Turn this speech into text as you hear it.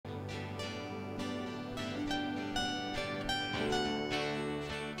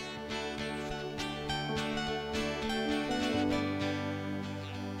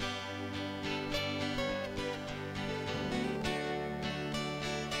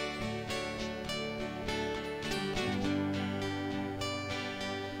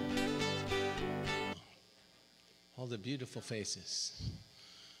the beautiful faces.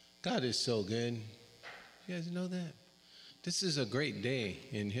 God is so good. You guys know that? This is a great day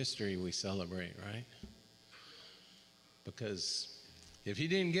in history we celebrate, right? Because if he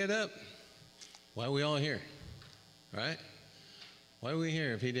didn't get up, why are we all here, right? Why are we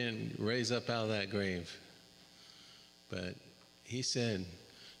here if he didn't raise up out of that grave? But he said,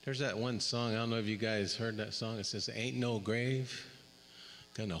 there's that one song, I don't know if you guys heard that song. It says, ain't no grave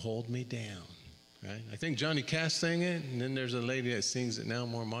gonna hold me down, right? I think Johnny Cash sang it, and then there's a lady that sings it now,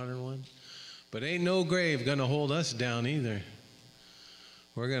 more modern one. But ain't no grave gonna hold us down either.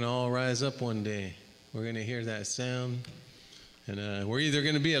 We're gonna all rise up one day. We're gonna hear that sound, and we're either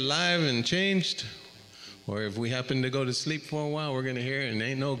gonna be alive and changed, or if we happen to go to sleep for a while, we're gonna hear it, and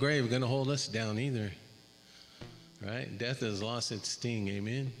ain't no grave gonna hold us down either. Right? Death has lost its sting,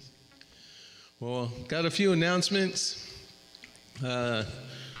 amen? Well, got a few announcements. We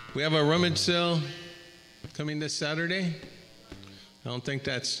have a rummage sale coming this Saturday. I don't think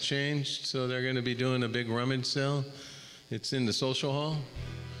that's changed, so they're going to be doing a big rummage sale. It's in the social hall.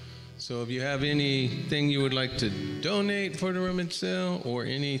 So if you have anything you would like to donate for the rummage sale, or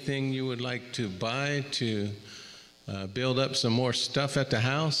anything you would like to buy to build up some more stuff at the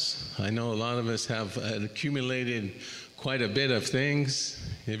house. I know a lot of us have accumulated quite a bit of things.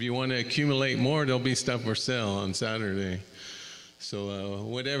 If you want to accumulate more, there'll be stuff for sale on Saturday. So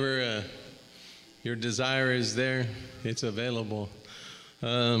whatever your desire is there, it's available.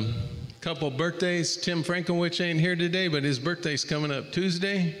 Couple birthdays. Tim Frankenwich ain't here today, but his birthday's coming up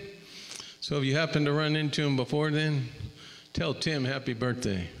Tuesday. So if you happen to run into him before then, tell Tim happy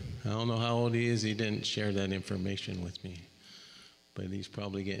birthday. I don't know how old he is. He didn't share that information with me. But he's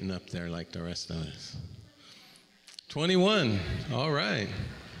probably getting up there like the rest of us. 21. All right.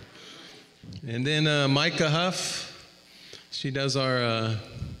 And then Micah Huff. She does our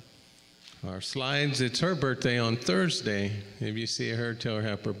slides. It's her birthday on Thursday. If you see her, tell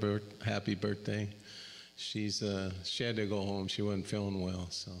her happy birthday. She had to go home. She wasn't feeling well.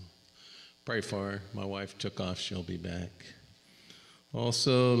 So pray for her. My wife took off. She'll be back.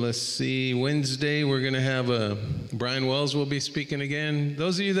 Also, let's see, Wednesday, we're going to have Brian Wells will be speaking again.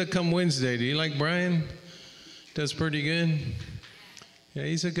 Those of you that come Wednesday, do you like Brian? Does pretty good. Yeah,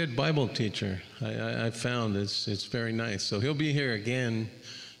 he's a good Bible teacher. I found it's very nice. So he'll be here again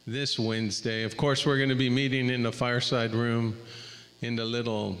this Wednesday. Of course, we're going to be meeting in the fireside room in the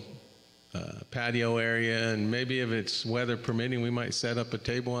little patio area. And maybe if it's weather permitting, we might set up a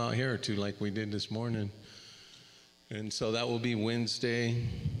table out here or two like we did this morning. And so that will be Wednesday.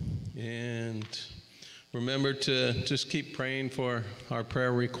 And remember to just keep praying for our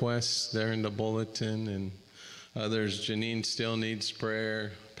prayer requests there in the bulletin and others. Janine still needs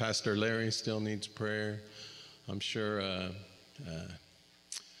prayer. Pastor Larry still needs prayer. I'm sure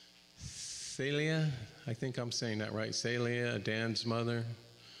Celia, I think I'm saying that right. Celia, Dan's mother,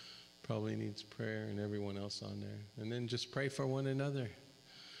 probably needs prayer, and everyone else on there. And then just pray for one another.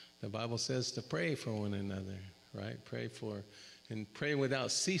 The Bible says to pray for one another. Right? Pray for, and pray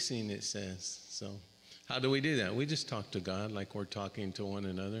without ceasing, it says. So how do we do that? We just talk to God like we're talking to one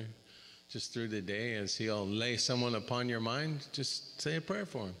another. Just through the day, as he'll lay someone upon your mind, just say a prayer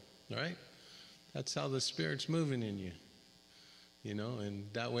for him, right? That's how the Spirit's moving in you, you know, and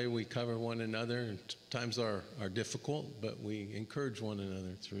that way we cover one another. Times are difficult, but we encourage one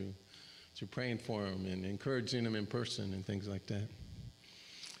another through praying for them and encouraging them in person and things like that.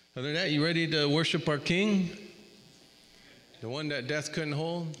 Other than that, you ready to worship our King? The one that death couldn't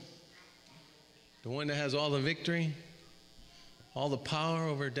hold, the one that has all the victory, all the power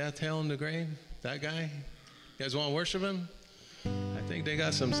over death, hell, and the grave, that guy. You guys want to worship him? I think they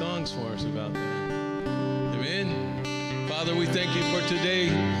got some songs for us about that. Amen. Father, we thank you for today.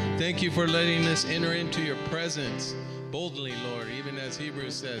 Thank you for letting us enter into your presence boldly, Lord, even as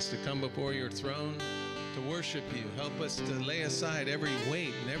Hebrews says, to come before your throne, to worship you. Help us to lay aside every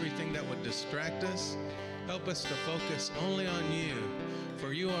weight and everything that would distract us. Help us to focus only on you,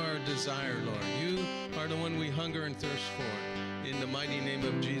 for you are our desire, Lord. You are the one we hunger and thirst for. In the mighty name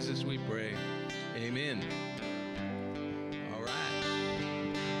of Jesus we pray. Amen. All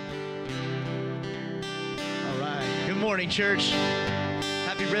right. All right. Good morning, church.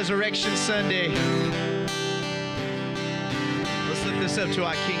 Happy Resurrection Sunday. Let's lift this up to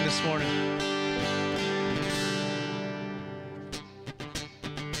our King this morning.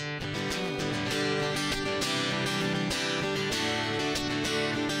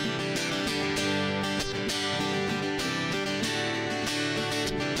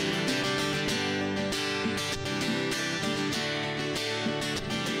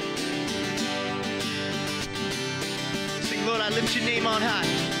 Lift your name on high.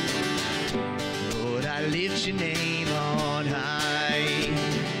 Lord, I lift your name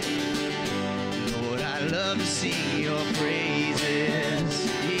your praises.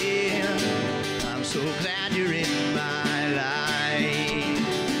 Yeah, I'm so glad you're in my life.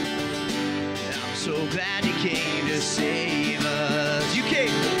 I'm so glad you came to save us. You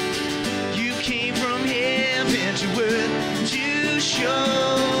came from heaven to earth to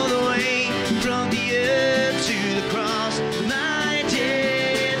show the way from the earth to the cross. My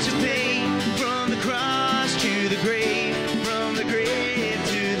debt to pay from the cross to the grave, from the grave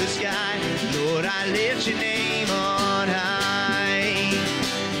to the sky. Lord, I lift your name on high.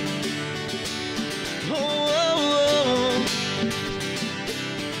 Oh, oh, oh.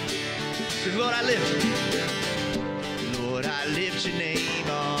 So Lord, I lift your name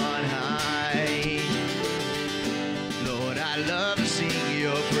on high. Lord, I love to sing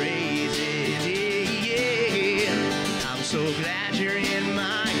your praises. Yeah, yeah. I'm so glad you're in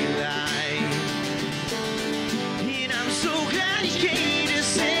my life. And I'm so glad you came to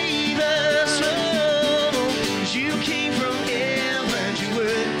save us. Oh, 'cause you came from heaven to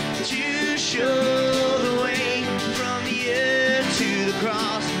earth to show the way from the earth to the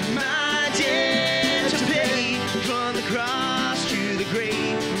cross. My debt to pay from the cross to the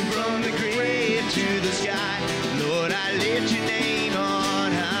grave, from the grave to the sky. Lord, I lift your name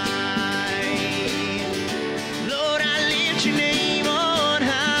on high. Lord, I lift your name on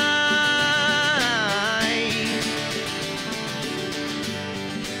high.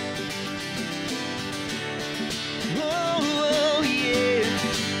 Oh, oh yeah.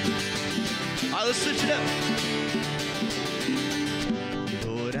 All right, let's lift it up.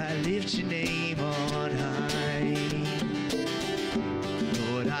 Lord, I lift your name on high.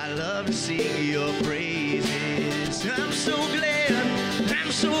 Lord, I love to sing your praises. I'm so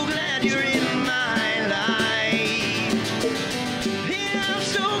glad you're in my life. Yeah, I'm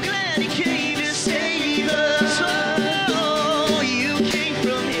so glad you came to save us. Oh, you came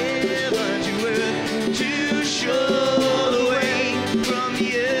from heaven to earth to show the way from the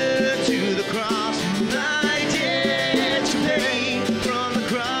earth to the cross. My debt to pay from the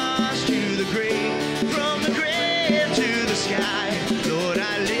cross to the grave, from the grave to the sky. Lord,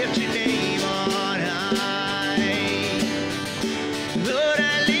 I lift your name on high. Lord,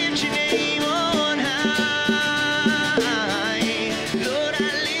 I lift your name on high. Lord, I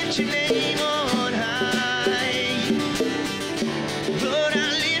lift your name on high. Lord, I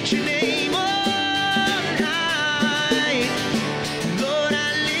lift your name on high. Lord, I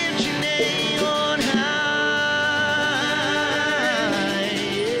lift your name on high.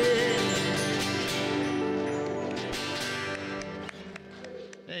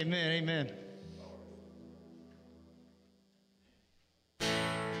 Amen, amen.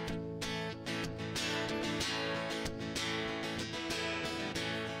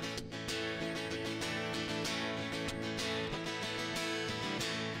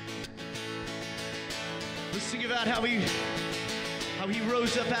 Let's think about how he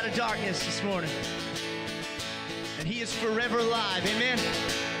rose up out of darkness this morning. And he is forever alive. Amen.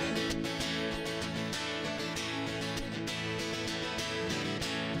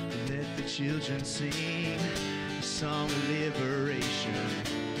 Let the children sing a song of liberation.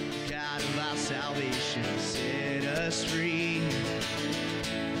 God of our salvation, set us free.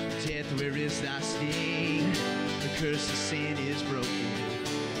 Death, where is thy sting? The curse of sin is broken.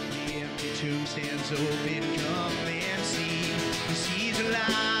 The empty tomb stands open. Come and see. 'Cause he's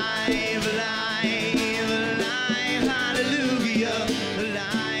alive, alive, alive. Hallelujah.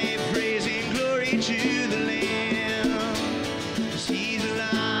 Alive, praising glory to the Lamb. 'Cause he's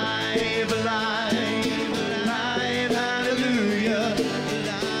alive, alive, alive. Hallelujah.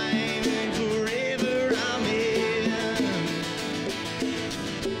 Alive and forever. Amen.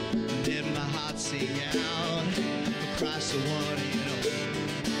 Let my heart sing out for Christ, the one and only,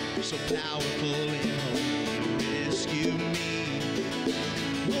 so powerful and holy, rescue me.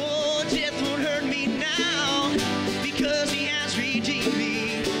 Oh, death won't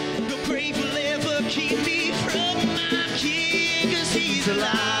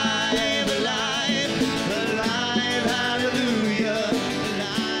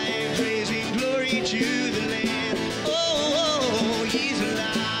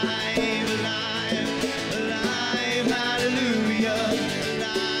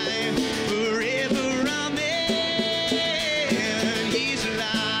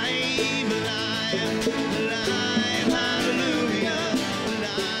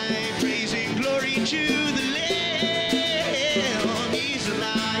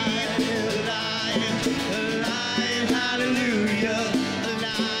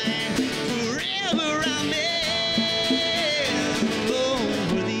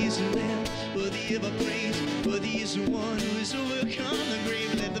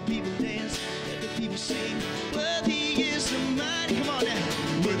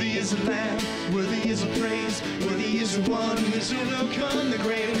is the Lamb, worthy is the praise, worthy is the one who has overcome the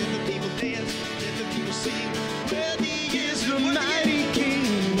grave. Let the people dance, let the people sing. Worthy is the mighty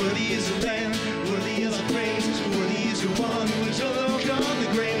King, worthy is the Lamb, worthy is the praise, worthy is the one who has overcome the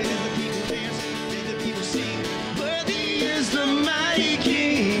grave. Let the people dance, let the people sing. Worthy is the mighty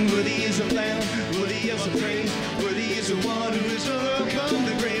King, worthy is the Lamb, worthy is the praise, worthy is the one who has overcome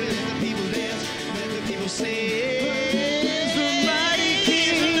the grave. Let the people dance, let the people sing.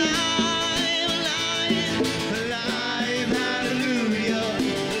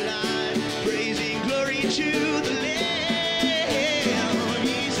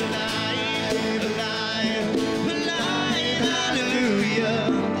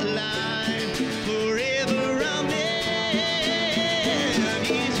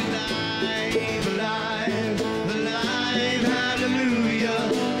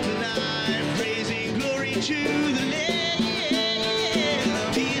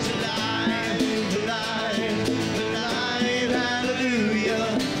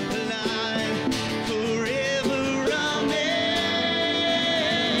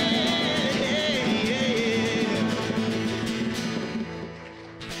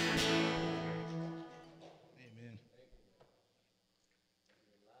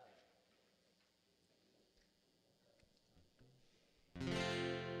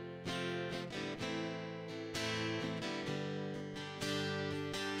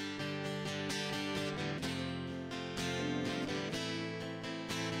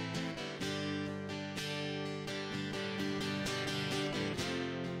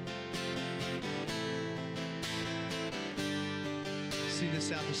 Sing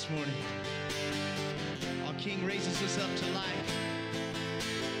this out this morning. Our King raises us up to life.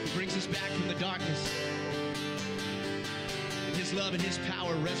 He brings us back from the darkness. And His love and His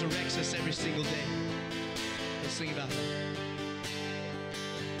power resurrects us every single day. Let's sing about it.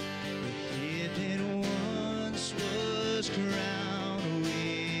 The head that once was crowned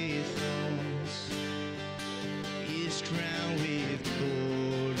with thorns is crowned with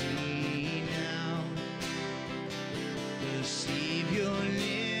glory now. The Savior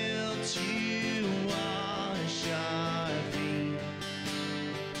lived to wash our feet.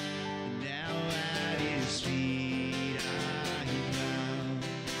 Now at His feet I bow.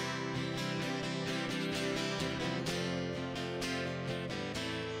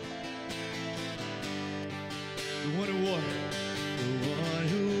 The one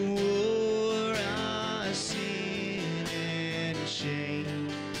who wore our sin and shame,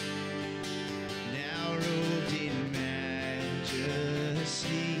 now robed in majesty,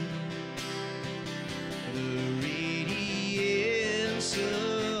 the radiance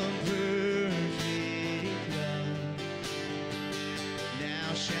of perfect love now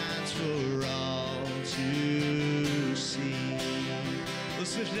shines for all to see.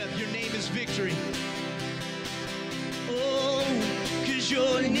 Let's lift it up. Your name is victory. Oh, 'cause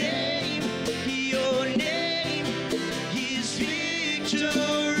your name is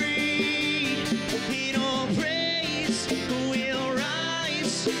victory. In all praise will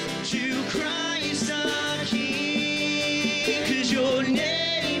rise to Christ our King. 'Cause your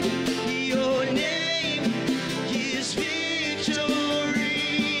name is victory.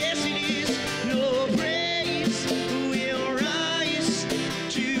 Yes, it is. No praise will rise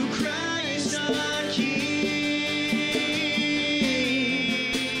to Christ our King.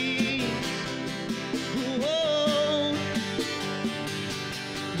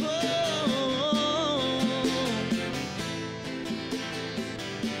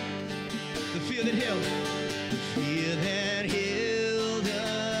 The fear that held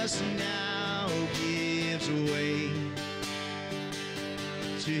us now gives way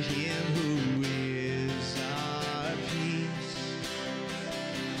to Him who is our peace.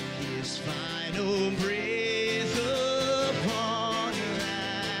 His final breath upon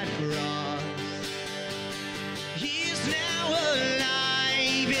that cross, He's now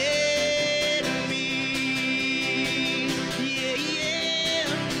alive in me. Yeah, yeah.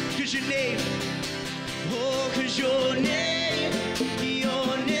 'Cause your name, oh, 'cause your name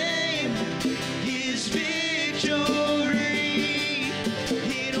is victory.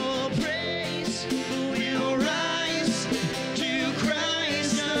 In all praise will rise to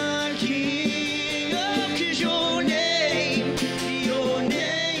Christ our King. Oh, 'cause your name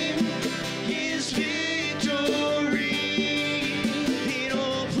is victory. In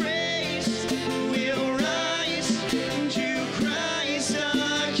all praise will rise to Christ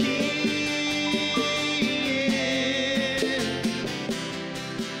our King.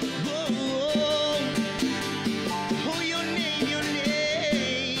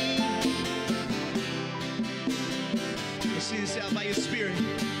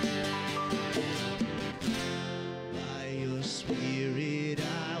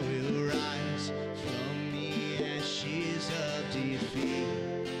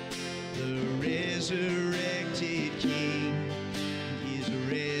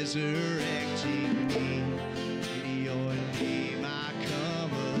 resurrecting me. In your name I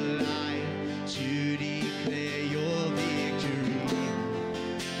come alive to declare your victory.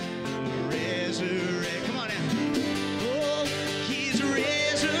 Resurrect. Come on now. Oh, he's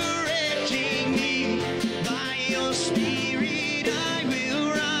resurrecting me. By your spirit I will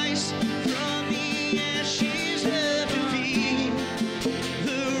rise from the ashes of defeat.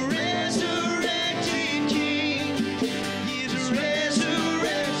 The resurrected King is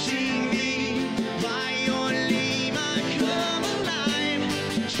resurrecting me. By your name I come alive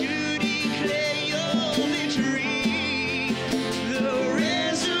to declare your victory. The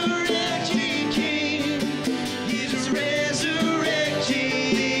resurrected King is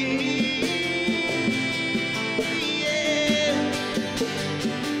resurrecting me. Yeah.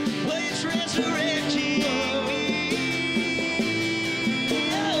 Well, it's resurrecting me.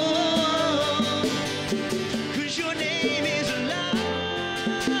 Oh, 'cause your name is alive.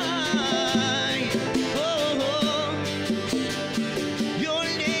 Oh, your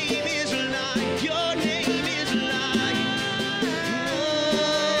name is alive. Your name is alive.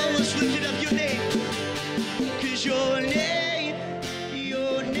 Oh, let's lift it up, your name. 'Cause your name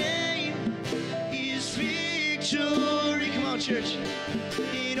is victory. Come on, church.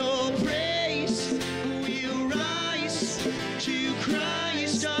 In all praise we'll rise to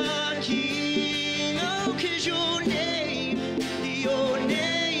Christ our King. Oh, 'cause your name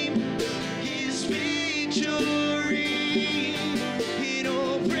is victory. In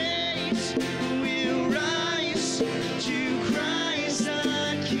all praise we'll rise to Christ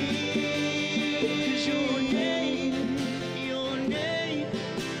our King. 'Cause your name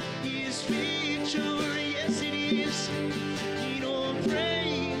is victory. Yes, it is. In all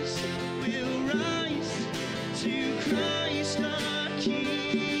praise we'll rise to Christ our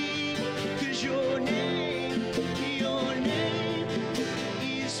King. 'Cause your name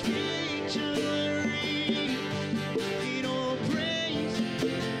is victory. In all praise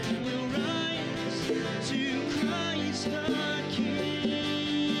we'll rise to Christ our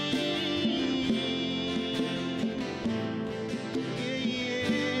King. Yeah,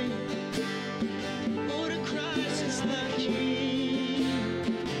 yeah. Oh, to Christ our King.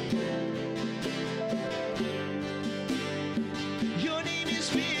 Your name is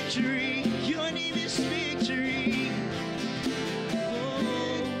victory. Your name is victory.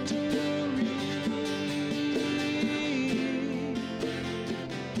 Oh, glory.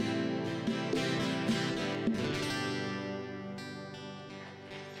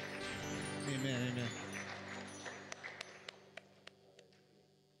 Amen, amen.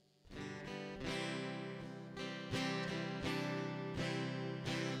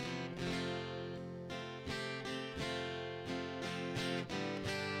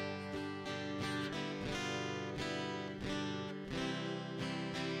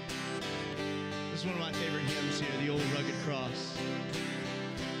 This is one of my favorite hymns here, the old rugged cross.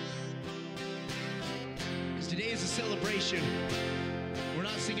 Because today is a celebration. We're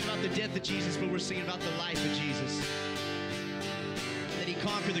not singing about the death of Jesus, but we're singing about the life of Jesus. That he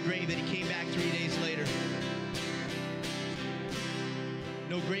conquered the grave, that he came back 3 days later.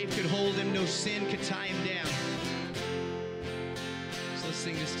 No grave could hold him, no sin could tie him down. So let's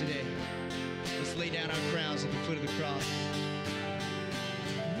sing this today. Let's lay down our crowns at the foot of the cross.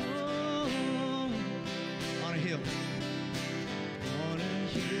 On a hill. On a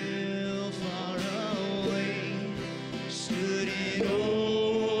hill far away stood an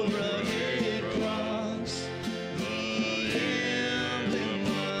old rugged cross, the emblem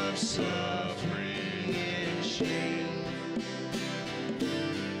of suffering and shame.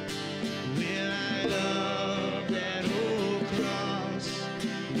 Well, I love that old cross,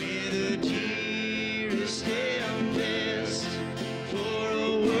 where the dearest and best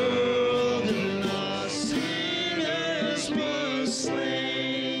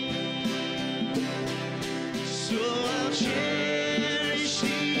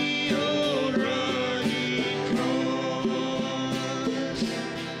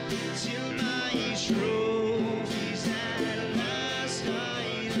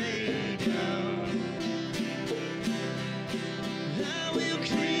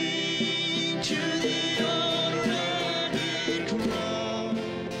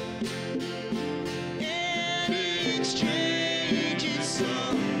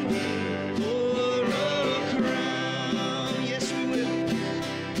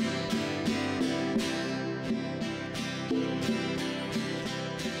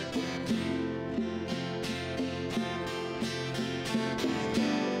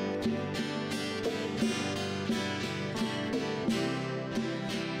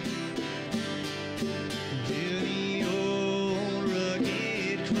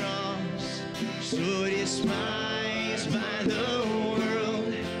so despised by the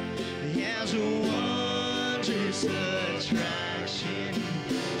world, has a wondrous attraction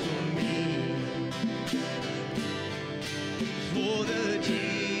for me. For the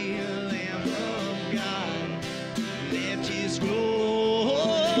dear Lamb of God left his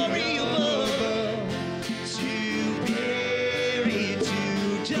glory above to bear it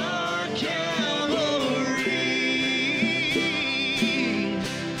to dark Calvary.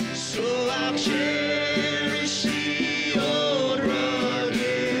 So I'll cherish the old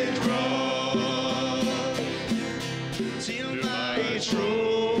rugged cross till my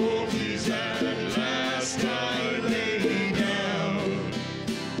trophies at last I lay down.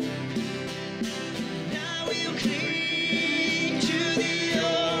 I will cling to the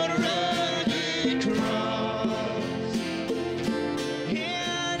old rugged cross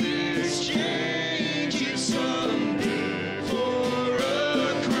and exchange it someday for a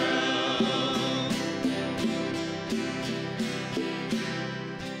crown.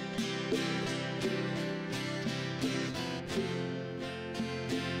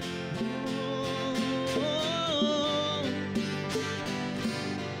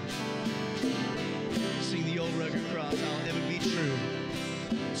 Sing the old rugged cross, I'll never be true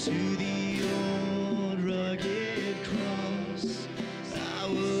to the old rugged cross. I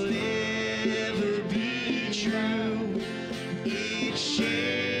will ever be true. Its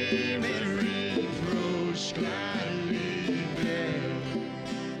shame and reproach gladly bear.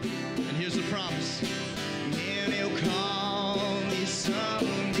 And here's the promise. And he'll call me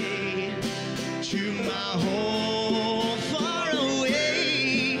someday to my home far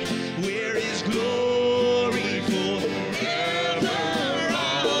away, where his glory forever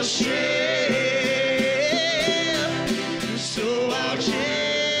I'll share. So I'll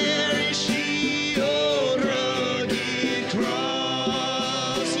cherish the old rugged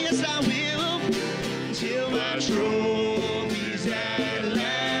cross. Yes, I will, till my trophies at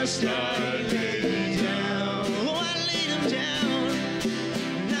last I lay down. Oh, I laid them down.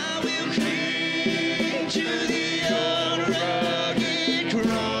 And I will cling to the old rugged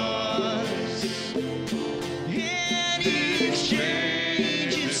cross and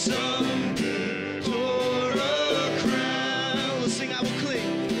exchange it someday for a crown. Let's sing, I will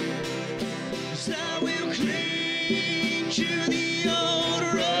cling. Yes, I will cling to the old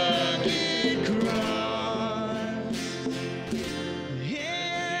rugged cross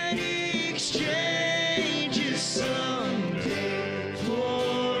and exchange it someday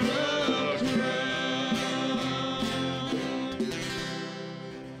for a crown.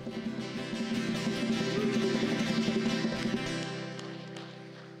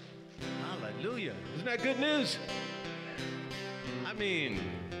 Hallelujah. Isn't that good news? I mean,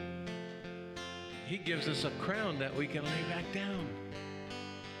 he gives us a crown that we can lay back down.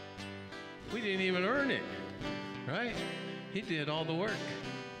 We didn't even earn it, right? He did all the work.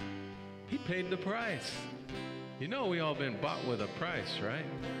 He paid the price. You know, we all been bought with a price, right?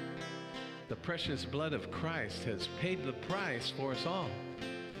 The precious blood of Christ has paid the price for us all.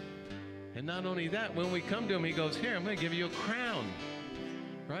 And not only that, when we come to him, he goes, here, I'm going to give you a crown,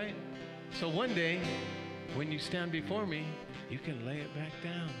 right? So one day, when you stand before me, you can lay it back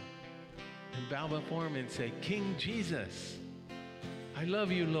down and bow before him and say, King Jesus, I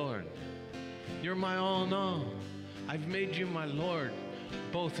love you, Lord. You're my all in all. I've made you my Lord,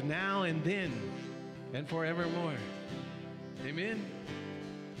 both now and then and forevermore. Amen.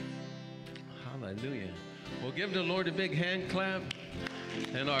 Hallelujah. We'll give the Lord a big hand clap.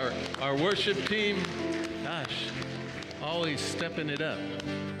 And our worship team, gosh, always stepping it up.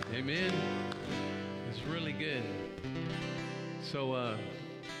 Amen. It's really good. So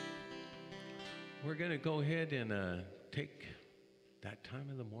we're going to go ahead and take that time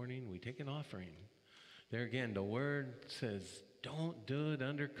of the morning. We take an offering. There again, the word says, don't do it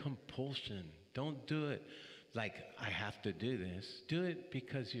under compulsion. Don't do it like, I have to do this. Do it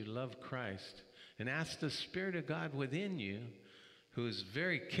because you love Christ. And ask the Spirit of God within you, who is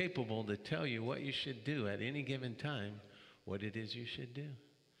very capable to tell you what you should do at any given time, what it is you should do.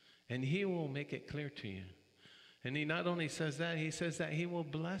 And he will make it clear to you. And he not only says that, he says that he will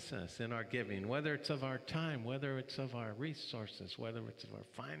bless us in our giving, whether it's of our time, whether it's of our resources, whether it's of our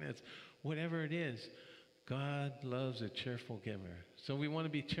finance, whatever it is. God loves a cheerful giver. So we want to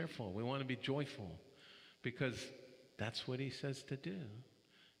be cheerful. We want to be joyful, because that's what he says to do.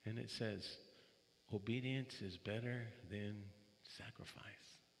 And it says, obedience is better than sacrifice,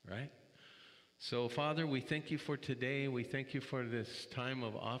 right? So, Father, we thank you for today. We thank you for this time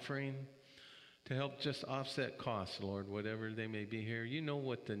of offering to help just offset costs, Lord, whatever they may be here. You know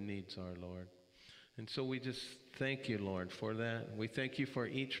what the needs are, Lord. And so we just thank you, Lord, for that. We thank you for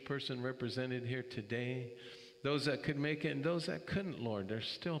each person represented here today. Those that could make it and those that couldn't, Lord, they're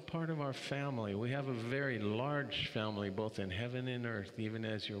still part of our family. We have a very large family, both in heaven and earth, even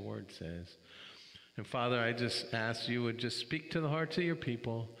as your word says. And Father, I just ask you would just speak to the hearts of your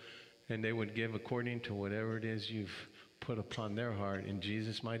people, and they would give according to whatever it is you've put upon their heart. In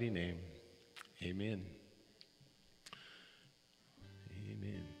Jesus' mighty name, amen.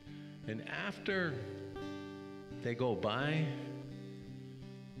 Amen. And after they go by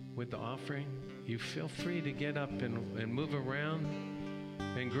with the offering, you feel free to get up and move around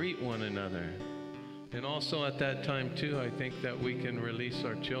and greet one another. And also at that time, too, I think that we can release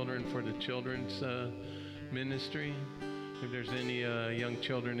our children for the children's ministry. If there's any young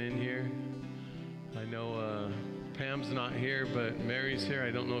children in here. I know Pam's not here, but Mary's here.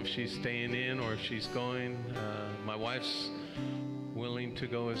 I don't know if she's staying in or if she's going. My wife's willing to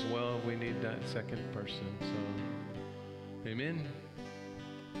go as well. We need that second person. So, amen.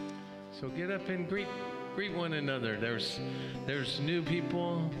 So get up and greet one another. There's new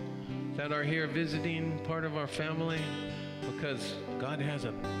people that are here visiting, part of our family, because God has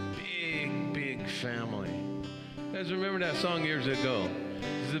a big, big family. You guys remember that song years ago?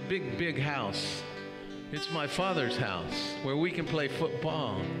 It's a big, big house. It's my Father's house where we can play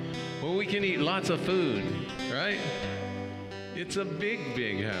football, where we can eat lots of food, right? It's a big,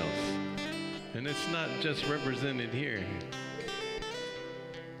 big house. And it's not just represented here.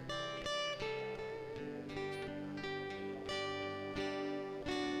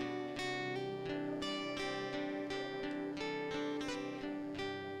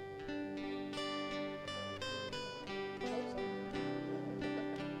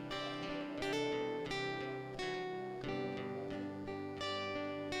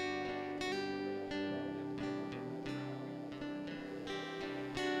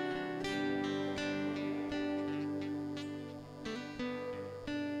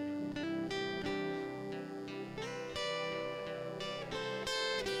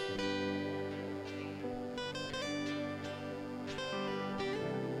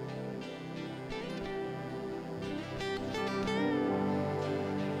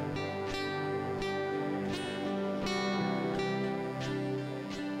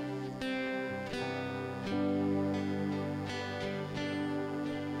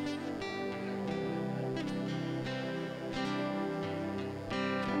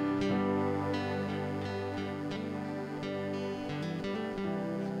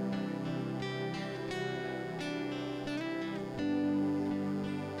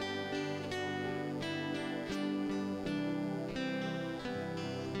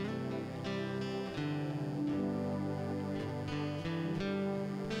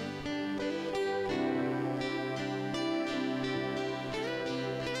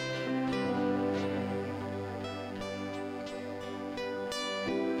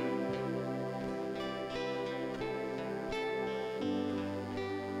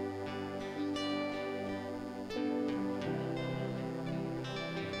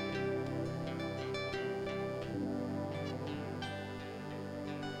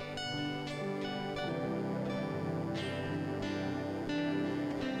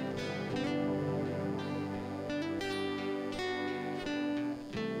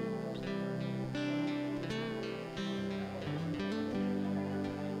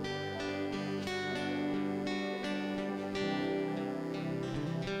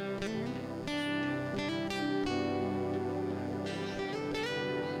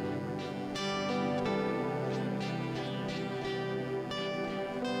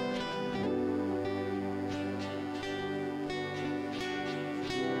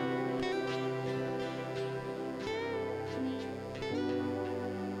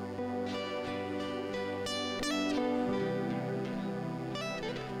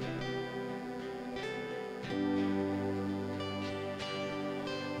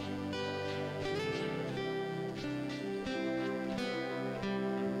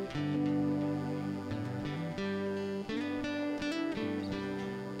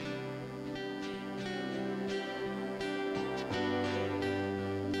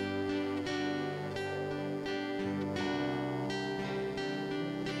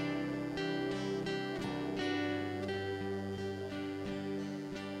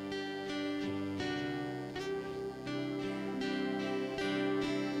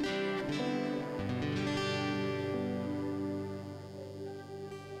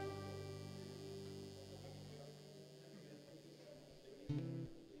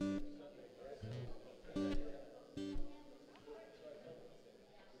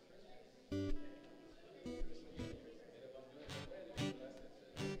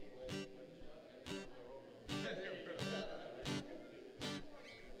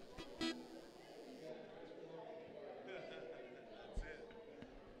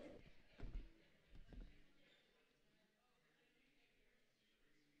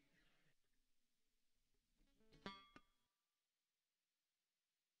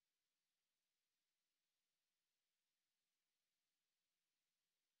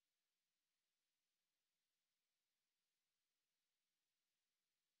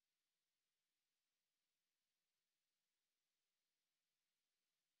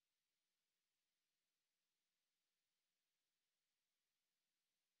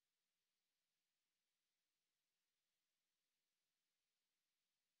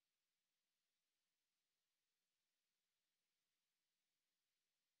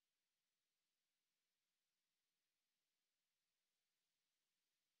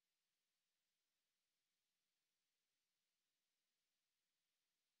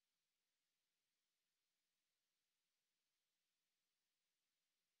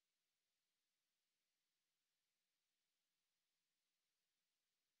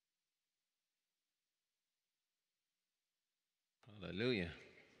 Hallelujah.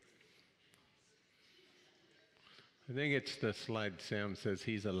 I think it's the slide Sam says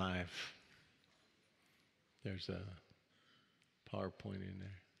he's alive. There's a PowerPoint in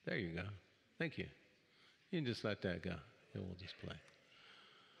there. There you go. Thank you. You can just let that go. It will just play.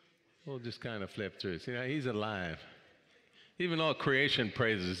 We'll just kind of flip through. See, he's alive. Even all creation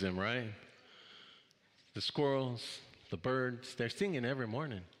praises him, right? The squirrels, the birds, they're singing every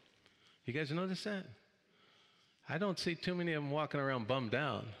morning. You guys notice that? I don't see too many of them walking around bummed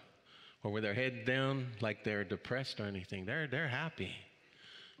out or with their head down like they're depressed or anything. They're happy.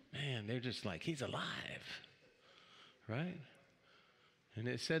 Man, they're just like, he's alive, right? And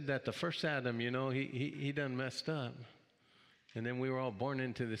it said that the first Adam, he done messed up. And then we were all born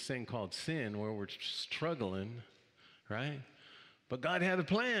into this thing called sin where we're struggling, right? But God had a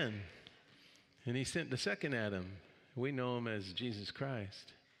plan. And he sent the second Adam. We know him as Jesus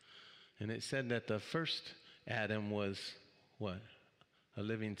Christ. And it said that the first Adam was what? A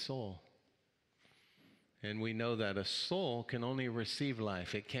living soul. And we know that a soul can only receive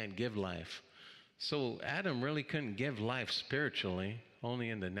life. It can't give life. So Adam really couldn't give life spiritually, only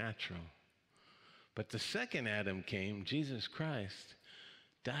in the natural. But the second Adam came, Jesus Christ,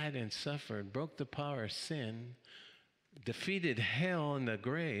 died and suffered, broke the power of sin, defeated hell and the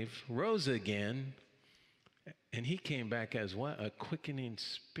grave, rose again, and he came back as what? A quickening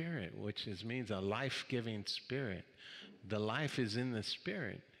spirit, which means a life-giving spirit. The life is in the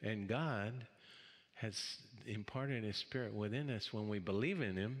spirit, and God has imparted his spirit within us when we believe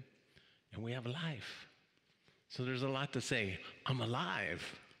in him, and we have life. So there's a lot to say. I'm alive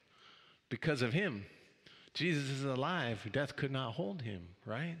because of him. Jesus is alive. Death could not hold him,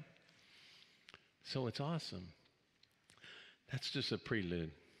 right? So it's awesome. That's just a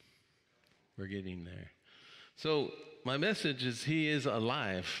prelude. We're getting there. So my message is he is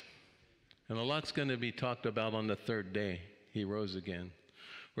alive. And a lot's going to be talked about on the third day. He rose again.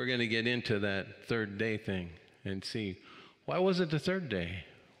 We're going to get into that third day thing and see, why was it the third day?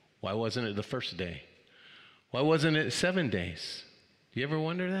 Why wasn't it the first day? Why wasn't it 7 days? Do you ever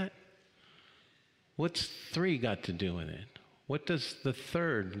wonder that? What's 3 got to do with it? What does the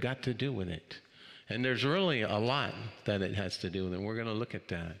third got to do with it? And there's really a lot that it has to do with it. We're going to look at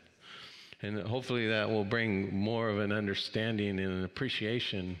that. And hopefully that will bring more of an understanding and an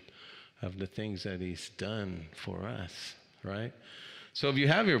appreciation of the things that he's done for us, right? So if you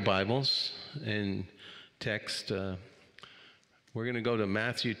have your Bibles and text, we're going to go to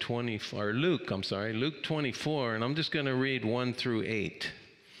Luke 24, and I'm just going to read 1 through 8.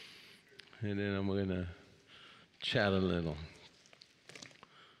 And then I'm going to chat a little.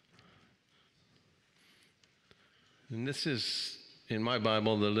 And this is, in my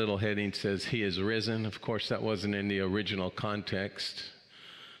Bible, the little heading says, he is risen. Of course, that wasn't in the original context.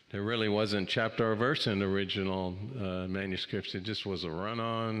 There really wasn't chapter or verse in the original manuscripts. It just was a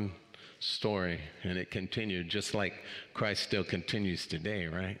run-on story, and it continued just like Christ still continues today,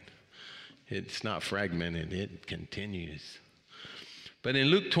 right? It's not fragmented. It continues. But in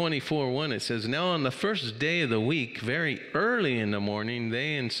Luke 24:1, it says, now on the first day of the week, very early in the morning,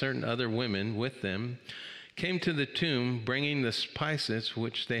 they and certain other women with them came to the tomb, bringing the spices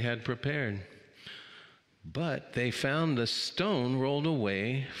which they had prepared. But they found the stone rolled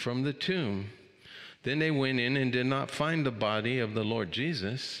away from the tomb. Then they went in and did not find the body of the Lord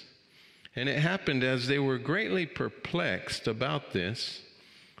Jesus. And it happened as they were greatly perplexed about this,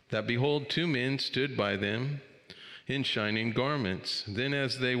 that behold, 2 men stood by them in shining garments. Then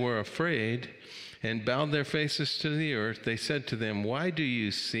as they were afraid and bowed their faces to the earth, they said to them, why do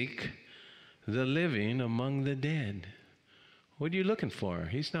you seek the living among the dead? What are you looking for?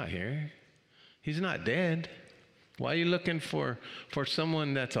 He's not here. He's not dead. Why are you looking for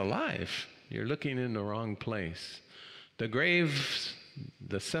someone that's alive? You're looking in the wrong place. The graves,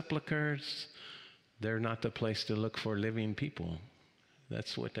 the sepulchers, they're not the place to look for living people.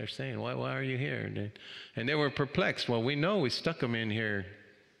 That's what they're saying. Why are you here? And they were perplexed. Well, we know we stuck them in here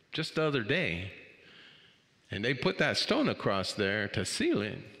just the other day. And they put that stone across there to seal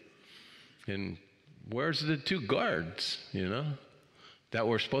it. And where's the 2 guards, that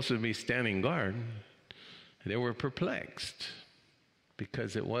were supposed to be standing guard? They were perplexed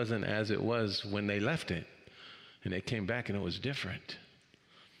because it wasn't as it was when they left it. And they came back and it was different.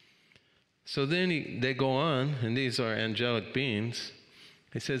 So then they go on, and these are angelic beings.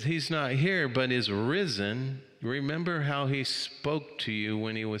 It says, he's not here, but is risen. Remember how he spoke to you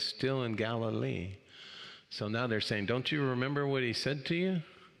when he was still in Galilee. So now they're saying, don't you remember what he said to you?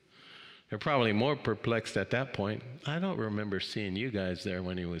 They're probably more perplexed at that point. I don't remember seeing you guys there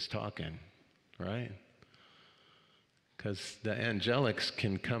when he was talking, right? Because the angelics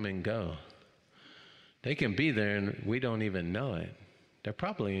can come and go. They can be there and we don't even know it. They're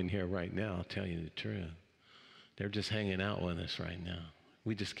probably in here right now, I'll tell you the truth. They're just hanging out with us right now.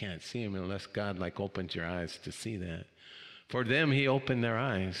 We just can't see them unless God opens your eyes to see that. For them, he opened their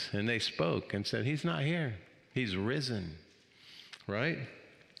eyes, and they spoke and said, he's not here. He's risen, right?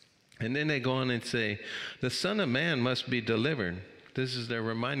 And then they go on and say, the Son of Man must be delivered. They're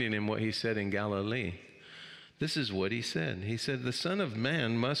reminding him what he said in Galilee. This is what he said. He said, the Son of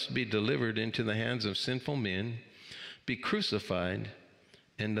Man must be delivered into the hands of sinful men, be crucified,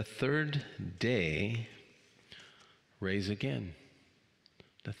 and the third day rise again.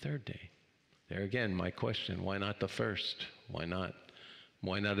 The third day. There again, my question, why not the first? Why not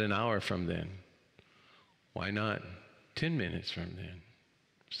an hour from then? Why not 10 minutes from then?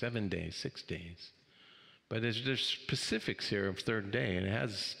 7 days, 6 days? But there's specifics here of third day, and it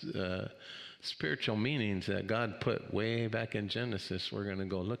has spiritual meanings that God put way back in Genesis. We're going to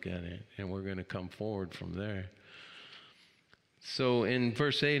go look at it, and we're going to come forward from there. So in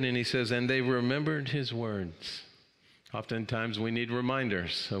verse 8, and he says, and they remembered his words. Oftentimes we need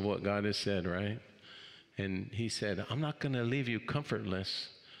reminders of what God has said, right? And he said, I'm not going to leave you comfortless.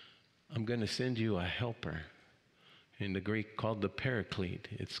 I'm going to send you a helper. In the Greek called the Paraclete.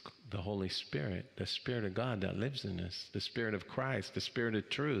 It's the Holy Spirit, the Spirit of God that lives in us, the Spirit of Christ, the Spirit of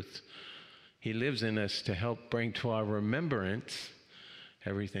truth. He lives in us to help bring to our remembrance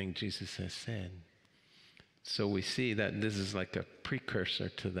everything Jesus has said. So we see that this is like a precursor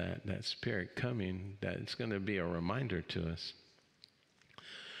to that Spirit coming, that it's going to be a reminder to us.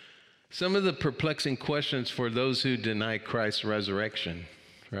 Some of the perplexing questions for those who deny Christ's resurrection,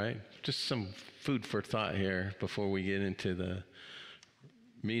 right? Just some food for thought here before we get into the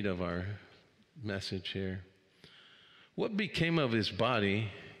meat of our message here. What became of his body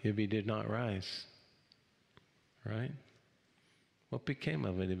if he did not rise? Right? What became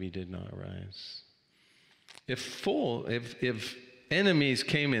of it if he did not rise? If enemies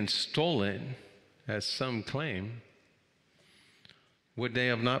came and stole it, as some claim, would they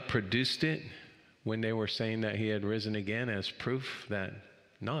have not produced it when they were saying that he had risen again as proof that,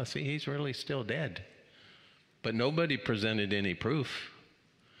 no, see, he's really still dead? But nobody presented any proof.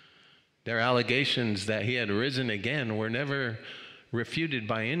 Their allegations that he had risen again were never refuted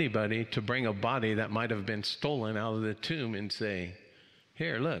by anybody to bring a body that might have been stolen out of the tomb and say,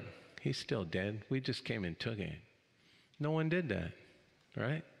 here, look, he's still dead. We just came and took it. No one did that,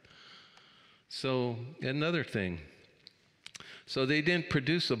 right? So another thing. So they didn't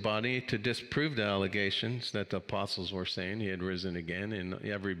produce a body to disprove the allegations that the apostles were saying he had risen again, and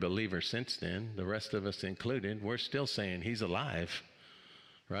every believer since then, the rest of us included, we're still saying he's alive,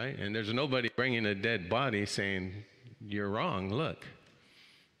 right? And there's nobody bringing a dead body saying, you're wrong, look.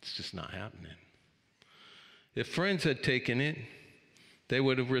 It's just not happening. If friends had taken it, they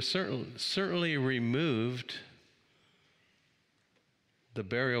would have certainly removed the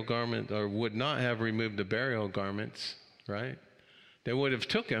burial garment, or would not have removed the burial garments, right? They would have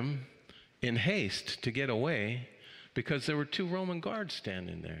took him in haste to get away because there were 2 Roman guards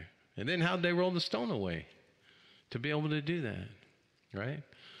standing there. And then how'd they roll the stone away to be able to do that, right?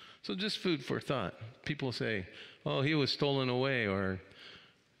 So just food for thought. People say, oh, he was stolen away, or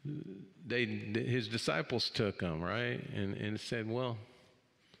his disciples took him, right? And said, well,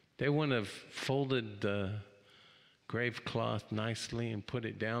 they wouldn't have folded the grave cloth nicely and put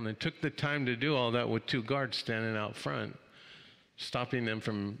it down and took the time to do all that with 2 guards standing out front, stopping them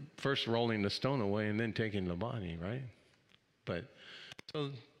from first rolling the stone away and then taking the body, right? But so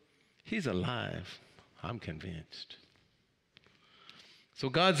he's alive, I'm convinced. So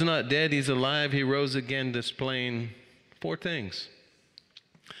God's not dead, he's alive, he rose again, displaying 4 things.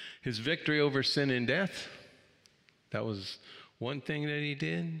 His victory over sin and death, that was one thing that he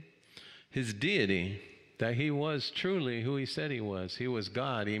did. His deity, that he was truly who he said he was. He was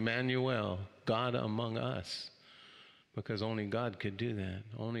God, Emmanuel, God among us. Because only God could do that.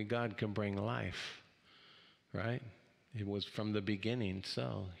 Only God can bring life, right? It was from the beginning,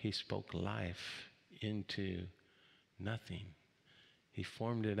 so he spoke life into nothing. He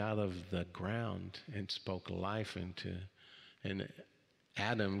formed it out of the ground and spoke life into, and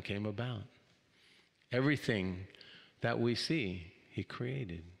Adam came about. Everything that we see, he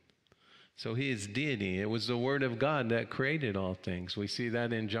created. So he is deity. It was the Word of God that created all things. We see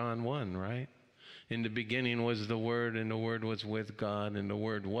that in John 1, right? In the beginning was the Word, and the Word was with God, and the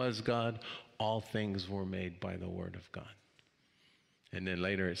Word was God. All things were made by the Word of God. And then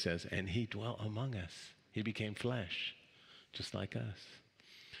later it says, and he dwelt among us. He became flesh, just like us.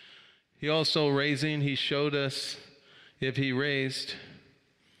 He also raising, he showed us if he raised,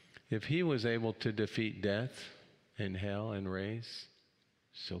 if he was able to defeat death and hell and raise,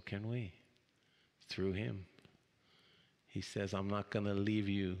 so can we, through him. He says, I'm not going to leave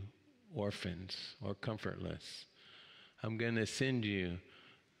you orphans or comfortless. I'm going to send you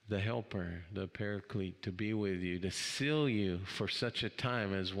the helper, the paraclete, to be with you, to seal you for such a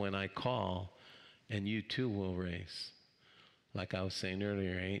time as when I call, and you too will raise. Like I was saying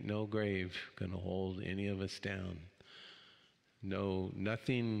earlier, ain't no grave going to hold any of us down. No,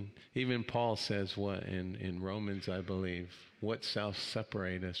 nothing. Even Paul says what in Romans, I believe, what shall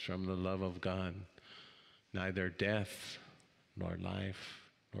separate us from the love of God? Neither death, nor life,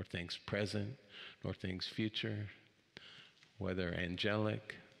 nor things present, nor things future, whether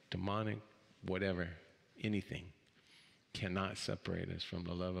angelic, demonic, whatever, anything cannot separate us from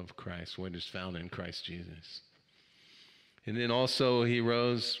the love of Christ, what is found in Christ Jesus. And then also he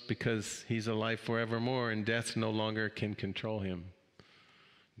rose because he's alive forevermore, and death no longer can control him.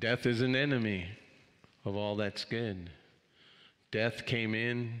 Death is an enemy of all that's good. Death came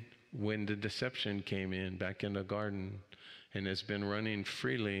in when the deception came in back in the garden, and has been running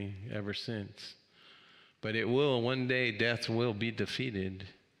freely ever since. But it will, one day, death will be defeated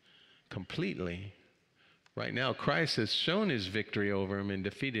completely. Right now, Christ has shown his victory over him and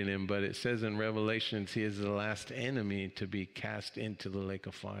defeated him, but it says in Revelations, he is the last enemy to be cast into the lake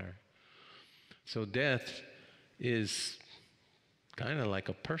of fire. So death is kind of like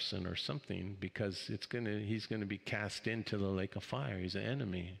a person or something, because he's going to be cast into the lake of fire. He's an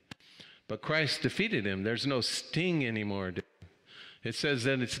enemy. But Christ defeated him. There's no sting anymore. It says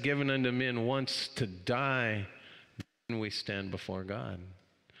that it's given unto men once to die, then we stand before God.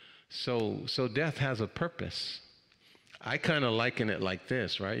 So death has a purpose. I kind of liken it like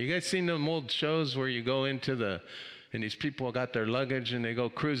this, right? You guys seen them old shows where you go into and these people got their luggage and they go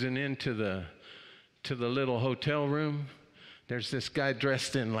cruising into the little hotel room. There's this guy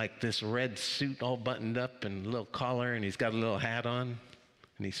dressed in like this red suit, all buttoned up and a little collar, and he's got a little hat on,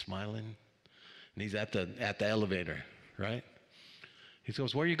 and he's smiling, and he's at the elevator, right? He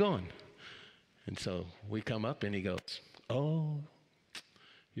goes, where are you going? And so we come up and he goes, oh,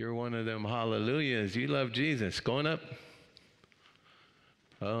 you're one of them hallelujahs. You love Jesus. Going up?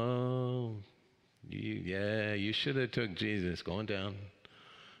 Oh, you should have took Jesus. Going down.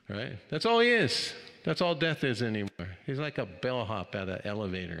 Right? That's all he is. That's all death is anymore. He's like a bellhop at an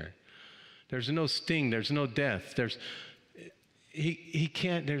elevator. There's no sting. There's no death. There's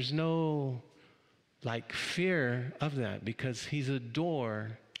no like fear of that, because he's a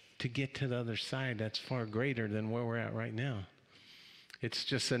door to get to the other side that's far greater than where we're at right now. It's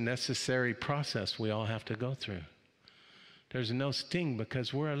just a necessary process we all have to go through. There's no sting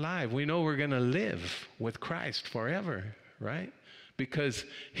because we're alive. We know we're going to live with Christ forever, right? Because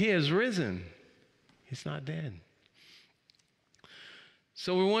he has risen. He's not dead.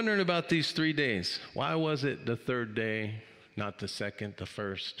 So we're wondering about these 3 days. Why was it the third day, not the second, the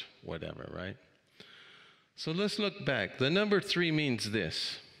first, whatever, right? So let's look back. The number 3 means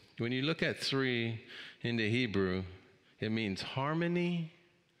this. When you look at 3 in the Hebrew, it means harmony,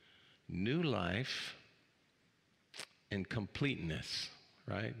 new life, and completeness,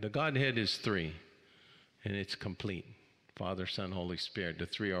 right? The Godhead is 3, and it's complete. Father, Son, Holy Spirit. The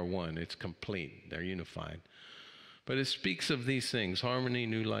 3 are one. It's complete. They're unified. But it speaks of these things, harmony,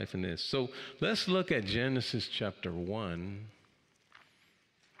 new life, and this. So let's look at Genesis chapter 1.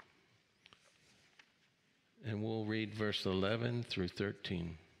 And we'll read verse 11 through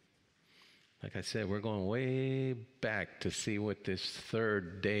 13. Like I said, we're going way back to see what this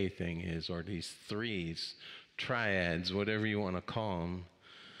third day thing is, or these threes, triads, whatever you want to call them.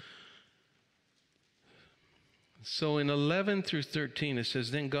 So in 11 through 13, it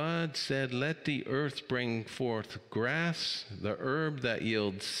says, Then God said, Let the earth bring forth grass, the herb that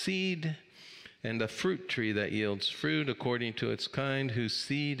yields seed, and the fruit tree that yields fruit according to its kind, whose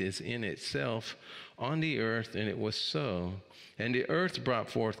seed is in itself on the earth, and it was so. And the earth brought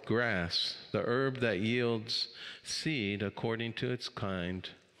forth grass, the herb that yields seed according to its kind,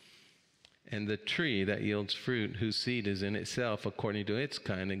 and the tree that yields fruit, whose seed is in itself according to its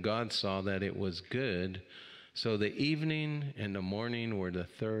kind. And God saw that it was good. So the evening and the morning were the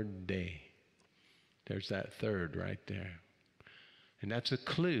third day. There's that third right there. And that's a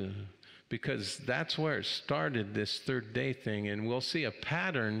clue, because that's where it started, this third day thing. And we'll see a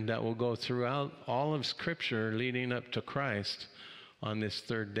pattern that will go throughout all of Scripture leading up to Christ on this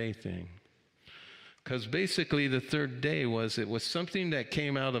third day thing. Because basically the third day was something that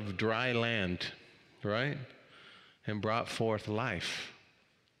came out of dry land, right? And brought forth life,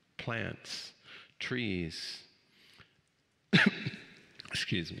 plants, trees,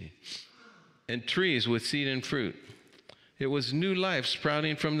 excuse me, and trees with seed and fruit. It was new life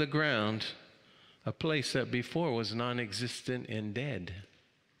sprouting from the ground, a place that before was non-existent and dead.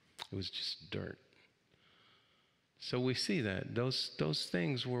 It was just dirt. So we see that. Those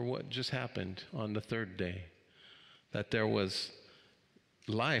things were what just happened on the third day. That there was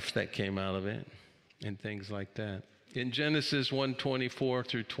life that came out of it and things like that. In Genesis 1:24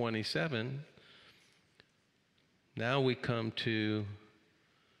 through 27, now we come to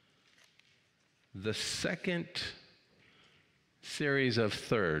the second series of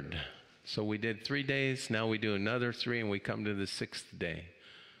third. So we did 3 days, now we do another 3, and we come to the 6th day.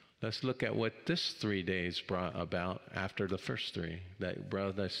 Let's look at what this 3 days brought about after the first 3 that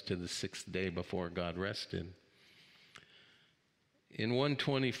brought us to the 6th day before God rested. In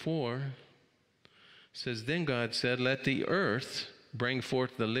 1:24, it says, Then God said, Let the earth bring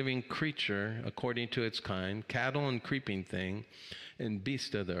forth the living creature according to its kind, cattle and creeping thing, and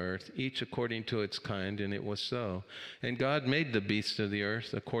beast of the earth, each according to its kind, and it was so. And God made the beasts of the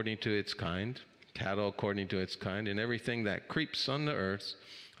earth according to its kind, cattle according to its kind, and everything that creeps on the earth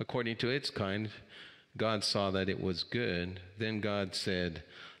according to its kind. God saw that it was good. Then God said,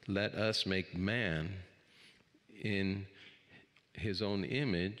 Let us make man in his own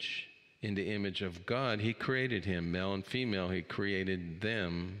image. In the image of God, he created him. Male and female, he created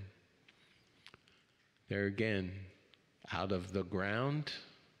them. There again, out of the ground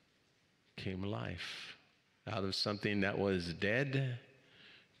came life. Out of something that was dead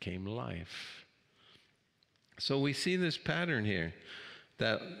came life. So we see this pattern here,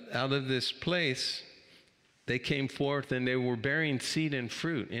 that out of this place, they came forth and they were bearing seed and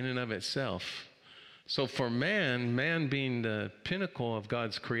fruit in and of itself. So for man being the pinnacle of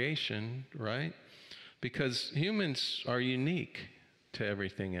God's creation, right? Because humans are unique to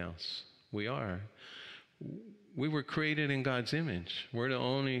everything else. We are. We were created in God's image. We're the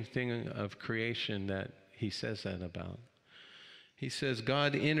only thing of creation that he says that about. He says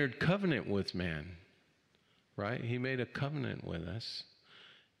God entered covenant with man, right? He made a covenant with us.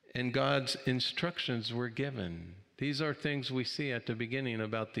 And God's instructions were given. These are things we see at the beginning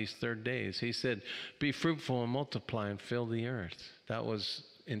about these third days. He said, Be fruitful and multiply and fill the earth. That was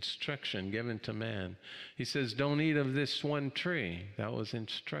instruction given to man. He says, Don't eat of this one tree. That was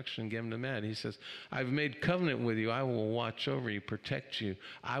instruction given to man. He says, I've made covenant with you. I will watch over you, protect you.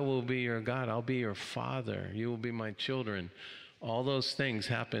 I will be your God. I'll be your father. You will be my children. All those things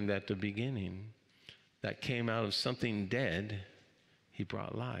happened at the beginning that came out of something dead. He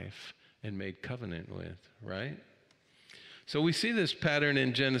brought life and made covenant with, right? So we see this pattern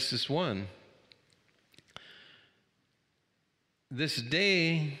in Genesis 1. This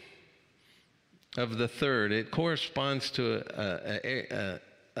day of the third, it corresponds to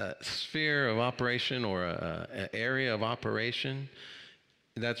a sphere of operation or an area of operation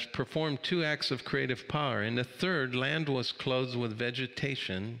that's performed 2 acts of creative power. In the third, land was clothed with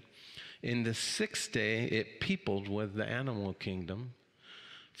vegetation. In the 6th day, it peopled with the animal kingdom.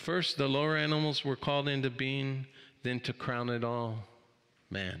 First, the lower animals were called into being, then to crown it all,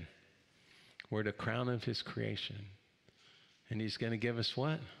 man. We're the crown of his creation. And he's going to give us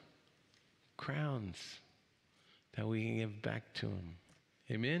what? Crowns that we can give back to him.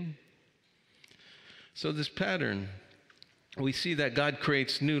 Amen? So this pattern, we see that God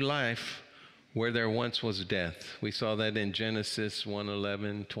creates new life where there once was death. We saw that in Genesis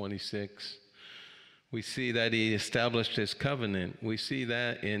 1:11-26. We see that he established his covenant. We see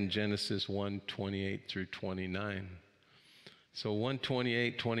that in Genesis 1:28-29. So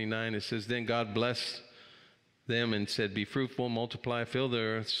 1:28-29, it says, Then God blessed them and said, Be fruitful, multiply, fill the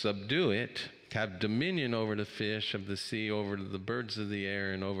earth, subdue it, have dominion over the fish of the sea, over the birds of the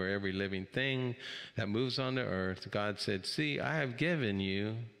air, and over every living thing that moves on the earth. God said, See, I have given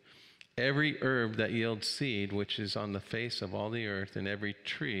you every herb that yields seed, which is on the face of all the earth, and every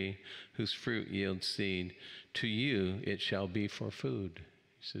tree whose fruit yields seed. To you it shall be for food.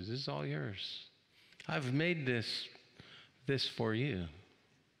 He says, This is all yours. I've made this for you,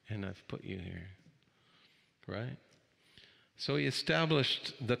 and I've put you here. Right? So he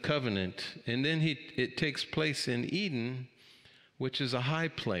established the covenant, and then it takes place in Eden, which is a high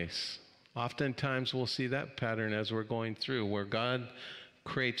place. Oftentimes we'll see that pattern as we're going through, where God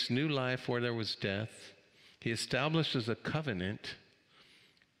creates new life where there was death. He establishes a covenant,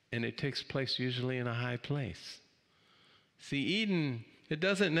 and it takes place usually in a high place. See, Eden, it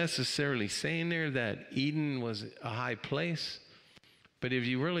doesn't necessarily say in there that Eden was a high place, but if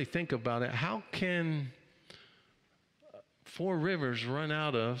you really think about it, how can 4 rivers run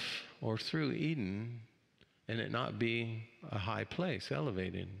out of or through Eden and it not be a high place,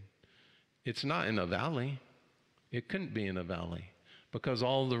 elevated? It's not in a valley. It couldn't be in a valley, because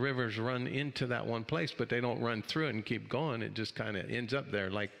all the rivers run into that one place, but they don't run through it and keep going. It just kind of ends up there,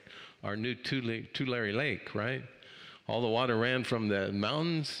 like our new Tulare Lake, right? All the water ran from the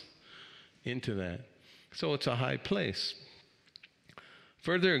mountains into that. So it's a high place.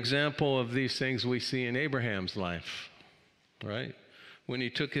 Further example of these things we see in Abraham's life, right? When he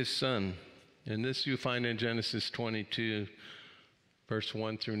took his son, and this you find in Genesis 22, verse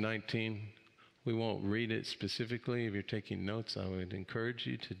 1 through 19. We won't read it specifically. If you're taking notes, I would encourage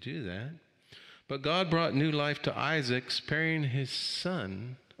you to do that. But God brought new life to Isaac, sparing his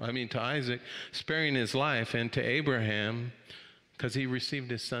life, and to Abraham, because he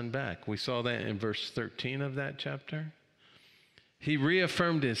received his son back. We saw that in verse 13 of that chapter. He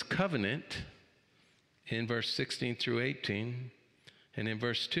reaffirmed his covenant in verse 16 through 18. And in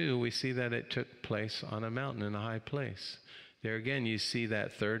verse 2, we see that it took place on a mountain in a high place. There again, you see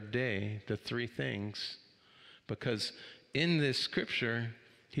that third day, the three things. Because in this scripture,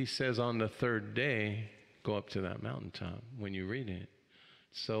 he says on the third day, go up to that mountaintop when you read it.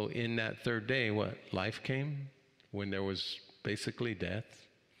 So in that third day, what? Life came when there was basically death.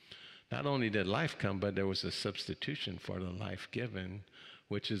 Not only did life come, but there was a substitution for the life given,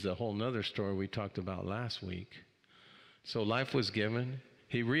 which is a whole nother story we talked about last week. So life was given.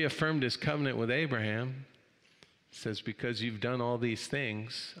 He reaffirmed his covenant with Abraham. Says, because you've done all these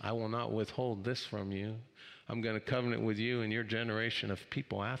things, I will not withhold this from you. I'm going to covenant with you and your generation of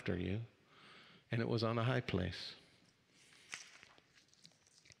people after you. And it was on a high place.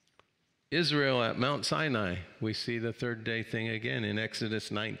 Israel at Mount Sinai, we see the third day thing again in Exodus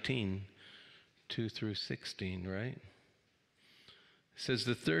 19, 2 through 16, right? It says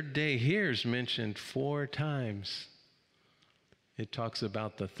the third day here is mentioned 4 times. It talks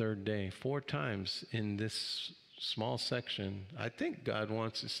about the third day 4 times in this small section. I think God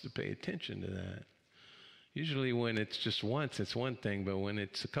wants us to pay attention to that. Usually when it's just once, it's one thing, but when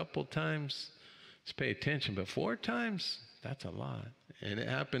it's a couple times, let's pay attention. But 4 times, that's a lot. And it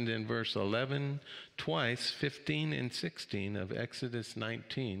happened in verse 11 twice, 15 and 16 of Exodus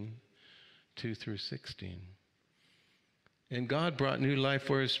 19, 2 through 16. And God brought new life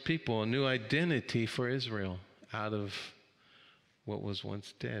for his people, a new identity for Israel out of what was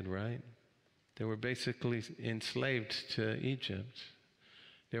once dead, right? They were basically enslaved to Egypt.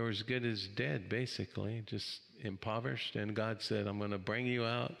 They were as good as dead, basically, just impoverished. And God said, I'm going to bring you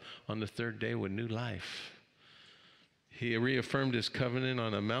out on the third day with new life. He reaffirmed his covenant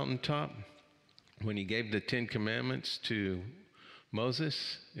on a mountaintop when he gave the 10 Commandments to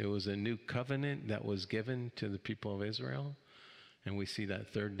Moses. It was a new covenant that was given to the people of Israel. And we see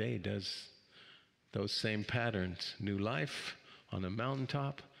that third day does those same patterns. New life on a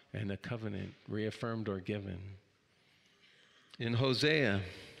mountaintop, and a covenant reaffirmed or given. In Hosea,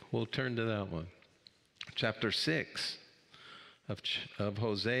 we'll turn to that one. Chapter 6 of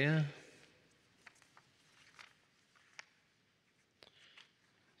Hosea.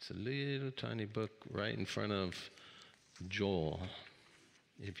 It's a little tiny book right in front of Joel,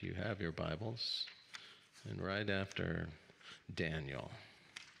 if you have your Bibles, and right after Daniel.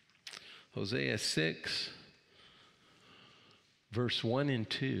 Hosea 6. Verse 1 and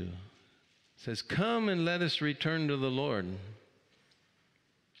 2 says, come and let us return to the Lord,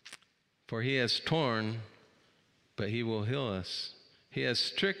 for he has torn, but he will heal us. He has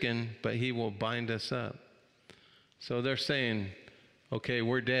stricken, but he will bind us up. So they're saying, okay,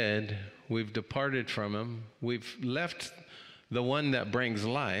 we're dead. We've departed from him. We've left the one that brings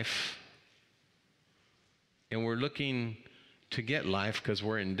life, and we're looking to get life because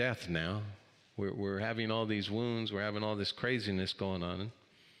we're in death now. We're having all these wounds. We're having all this craziness going on.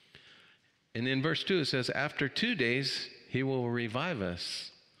 And in verse 2, it says, after 2 days, he will revive us.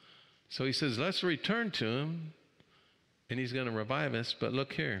 So he says, let's return to him, and he's going to revive us. But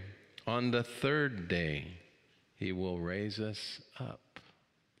look here. On the third day, he will raise us up,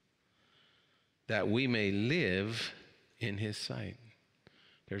 that we may live in his sight.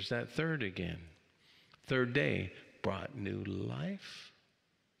 There's that third again. Third day brought new life,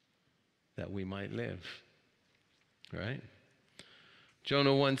 that we might live, right?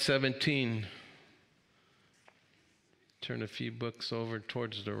 Jonah 1:17. Turn a few books over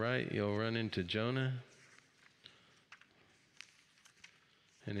towards the right, you'll run into Jonah.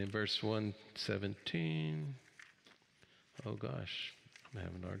 And in verse 1:17, oh gosh, I'm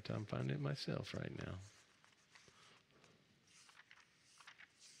having a hard time finding it myself right now.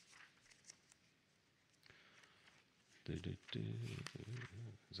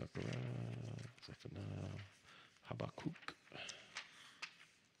 Zechariah, Zephaniah, Habakkuk.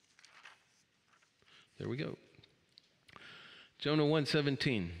 There we go. Jonah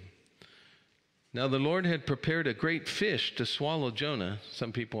 1:17. Now the Lord had prepared a great fish to swallow Jonah.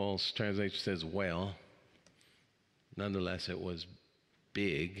 Some people's translation says whale. Nonetheless, it was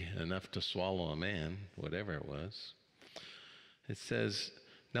big, enough to swallow a man, whatever it was. It says,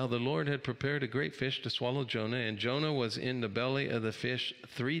 Now the Lord had prepared a great fish to swallow Jonah, and Jonah was in the belly of the fish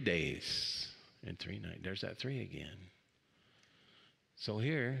 3 days and 3 nights. There's that 3 again. So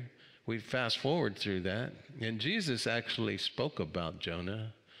here, we fast forward through that, and Jesus actually spoke about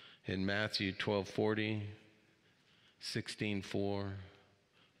Jonah in Matthew 12:40, 16:4,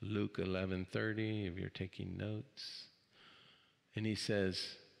 Luke 11:30, if you're taking notes. And he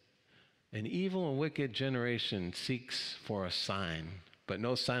says, an evil and wicked generation seeks for a sign, but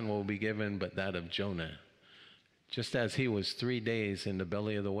no sign will be given but that of Jonah. Just as he was 3 days in the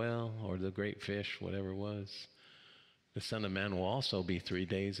belly of the whale, or the great fish, whatever it was, the Son of Man will also be 3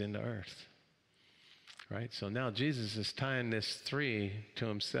 days in the earth. Right? So now Jesus is tying this 3 to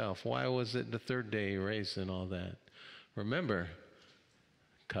himself. Why was it the 3rd day he raised and all that? Remember,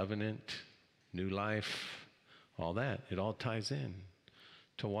 covenant, new life, all that. It all ties in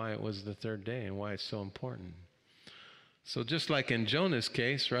to why it was the 3rd day and why it's so important. So just like in Jonah's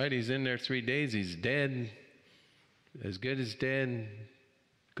case, right? He's in there 3 days. He's dead, as good as dead.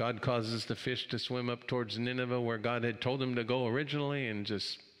 God causes the fish to swim up towards Nineveh, where God had told him to go originally, and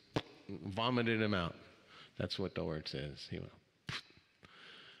just vomited him out. That's what the word says. He went,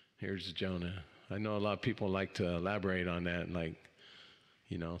 here's Jonah. I know a lot of people like to elaborate on that, like,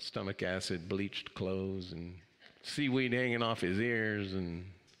 you know, stomach acid, bleached clothes, and seaweed hanging off his ears, and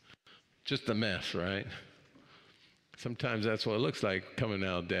just a mess, right? Sometimes that's what it looks like coming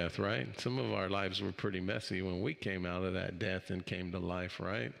out of death, right? Some of our lives were pretty messy when we came out of that death and came to life,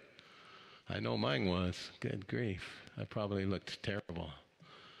 right? I know mine was. Good grief. I probably looked terrible.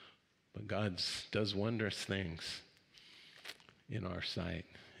 But God does wondrous things in our sight,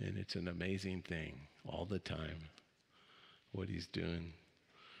 and it's an amazing thing all the time, what he's doing.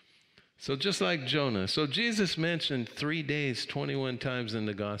 So just like Jonah. So Jesus mentioned 3 days 21 times in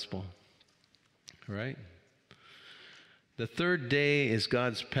the gospel, right? The 3rd day is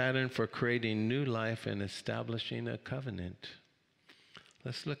God's pattern for creating new life and establishing a covenant.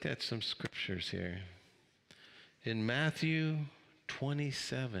 Let's look at some scriptures here. In Matthew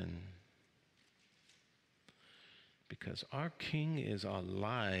 27, because our King is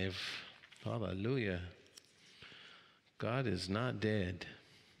alive, hallelujah, God is not dead.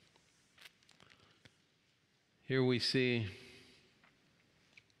 Here we see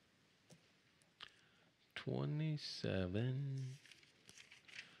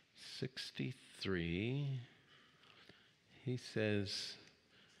 27:63. He says,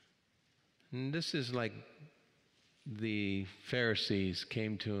 and this is like the Pharisees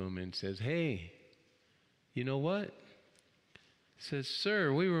came to him and says, hey, you know what? He says,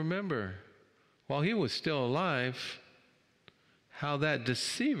 sir, we remember while he was still alive, how that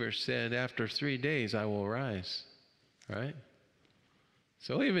deceiver said, after 3 days I will rise, right?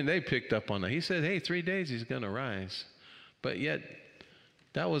 So even they picked up on that. He said, hey, 3 days he's going to rise. But yet,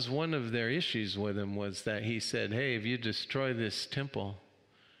 that was one of their issues with him, was that he said, hey, if you destroy this temple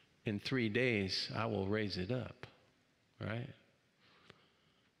in 3 days, I will raise it up, right?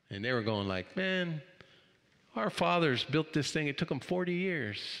 And they were going like, man, our fathers built this thing. It took them 40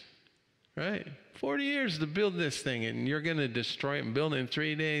 years, right? 40 years to build this thing, and you're going to destroy it and build it in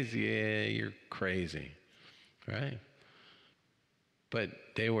 3 days? Yeah, you're crazy, right? But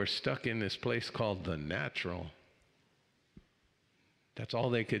they were stuck in this place called the natural. That's all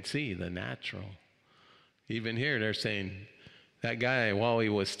they could see, the natural. Even here, they're saying, that guy, while he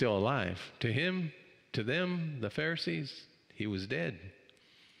was still alive, to him, to them, the Pharisees, he was dead.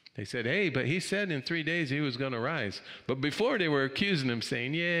 They said, hey, but he said in 3 days he was going to rise. But before, they were accusing him,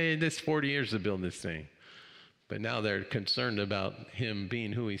 saying, yeah, this 40 years to build this thing. But now they're concerned about him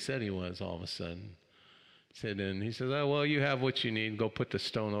being who he said he was all of a sudden. And he says, oh, well, you have what you need. Go put the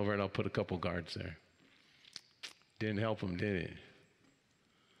stone over it. I'll put a couple guards there. Didn't help him, did it?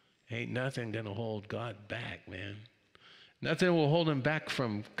 Ain't nothing going to hold God back, man. Nothing will hold him back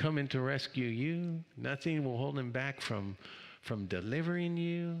from coming to rescue you. Nothing will hold him back from delivering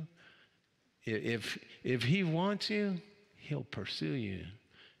you. If he wants you, he'll pursue you,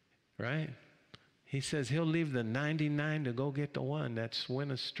 right? He says he'll leave the 99 to go get the one that's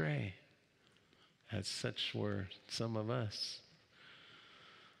went astray. As such were some of us.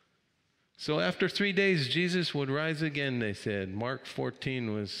 So after 3 days, Jesus would rise again, they said. Mark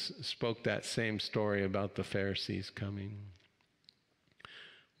 14 spoke that same story about the Pharisees coming.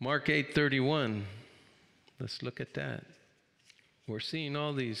 Mark 8:31, let's look at that. We're seeing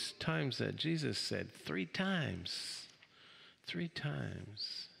all these times that Jesus said 3 times. 3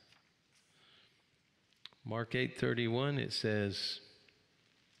 times. Mark 8:31, it says,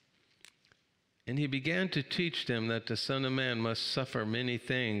 and he began to teach them that the Son of Man must suffer many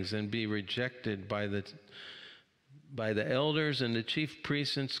things and be rejected by by the elders and the chief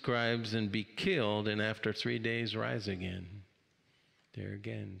priests and scribes and be killed, and after 3 days rise again. There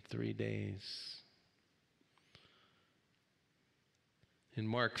again, 3 days. In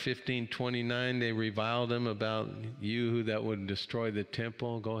Mark 15:29, they reviled him about you that would destroy the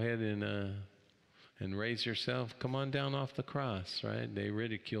temple. Go ahead and raise yourself. Come on down off the cross, right? They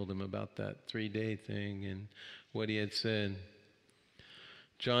ridiculed him about that 3-day thing and what he had said.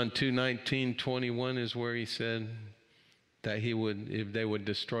 John 2:19-21 is where he said that he would, if they would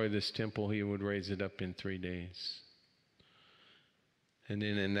destroy this temple, he would raise it up in 3 days. And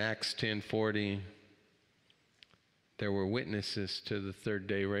then in Acts 10:40, there were witnesses to the 3rd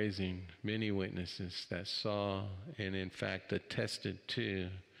day raising, many witnesses that saw and in fact attested to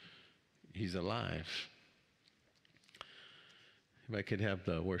he's alive. If I could have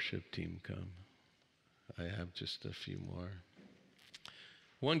the worship team come. I have just a few more.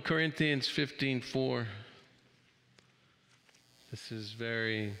 1 Corinthians 15:4. This is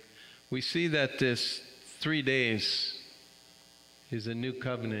we see that this 3 days is a new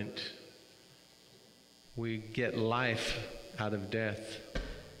covenant. We get life out of death,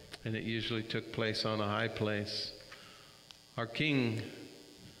 and it usually took place on a high place. Our King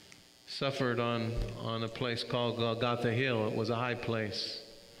suffered on a place called Golgotha Hill. It was a high place.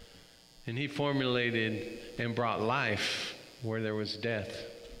 And he formulated and brought life where there was death.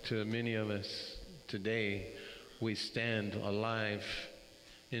 To many of us today, we stand alive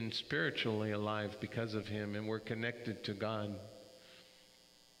and spiritually alive because of him, and we're connected to God.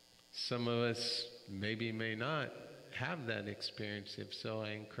 Some of us maybe may not have that experience. If so,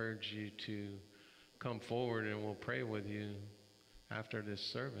 I encourage you to come forward and we'll pray with you after this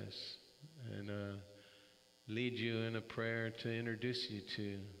service and lead you in a prayer to introduce you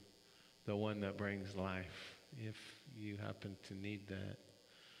to the one that brings life, if you happen to need that.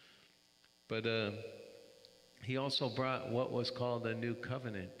 But he also brought what was called a new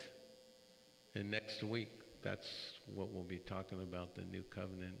covenant. And next week, that's what we'll be talking about, the new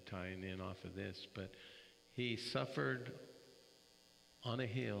covenant, tying in off of this. But he suffered on a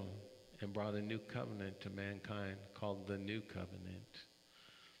hill and brought a new covenant to mankind called the new covenant.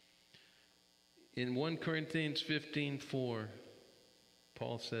 In 1 Corinthians 15:4,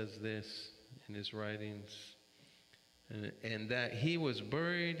 Paul says this in his writings, and that he was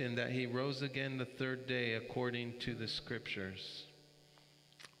buried and that he rose again the 3rd day according to the scriptures.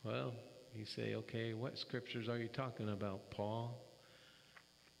 Well, you say, okay, what scriptures are you talking about, Paul?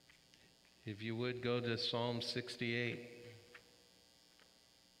 If you would go to Psalm 68,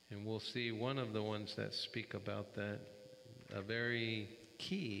 and we'll see one of the ones that speak about that, a very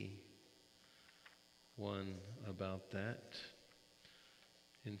key one about that.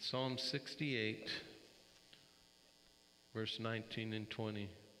 In Psalm 68, verse 19 and 20.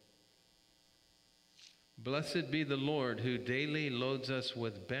 Blessed be the Lord who daily loads us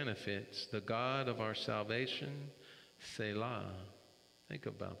with benefits, the God of our salvation, Selah. Think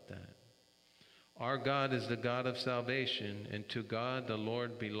about that. Our God is the God of salvation, and to God the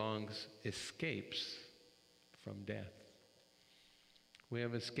Lord belongs escapes from death. We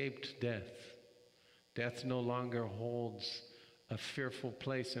have escaped death. Death no longer holds a fearful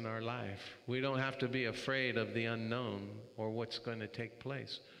place in our life. We don't have to be afraid of the unknown or what's going to take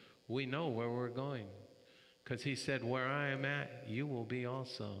place. We know where we're going. Because he said, where I am at, you will be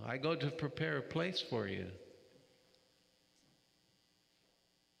also. I go to prepare a place for you.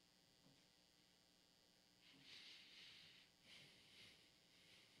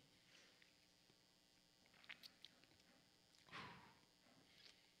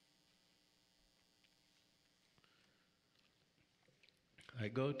 I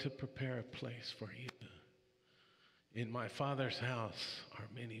go to prepare a place for you. In my Father's house are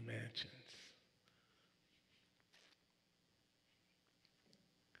many mansions.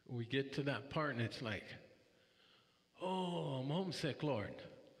 We get to that part and it's like, oh, I'm homesick, Lord.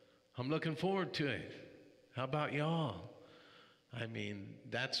 I'm looking forward to it. How about y'all? I mean,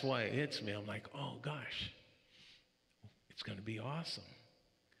 that's why it hits me. I'm like, oh gosh, it's going to be awesome.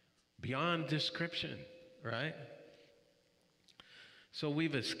 Beyond description, right? So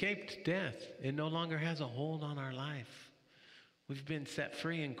we've escaped death. It no longer has a hold on our life. We've been set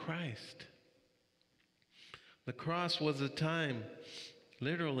free in Christ. The cross was a time,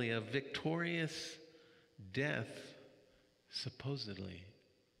 literally, of victorious death, supposedly.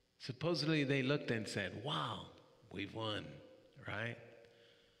 Supposedly they looked and said, wow, we've won, right?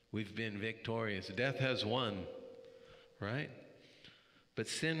 We've been victorious. Death has won, right? But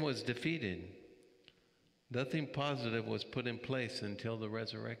sin was defeated. Nothing positive was put in place until the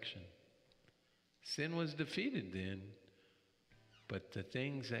resurrection. Sin was defeated then, But the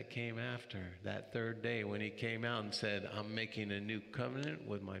things that came after that third day, when he came out and said, I'm making a new covenant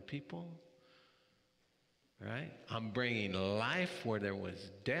with my people, right? I'm bringing life where there was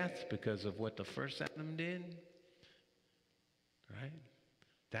death because of what the first Adam did, right?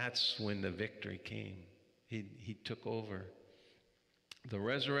 That's when the victory came. He took over. The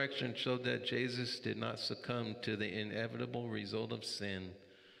resurrection showed that Jesus did not succumb to the inevitable result of sin.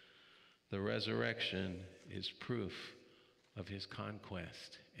 The resurrection is proof of his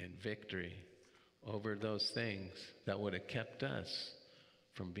conquest and victory over those things that would have kept us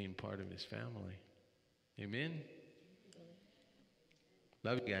from being part of his family. Amen?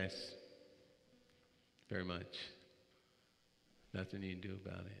 Love you guys very much. Nothing you can do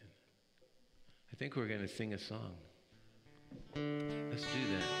about it. I think we're going to sing a song. Let's do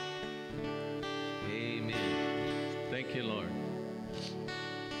that. Amen. Thank you, Lord.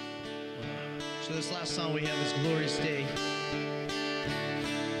 So this last song we have is Glorious Day.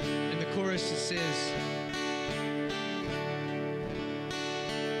 In the chorus it says,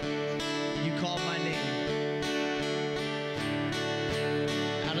 you called my name.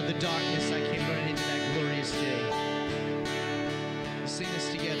 Out of the darkness I came running into that glorious day. Let's sing this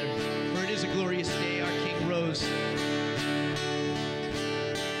together. For it is a glorious day, our King rose.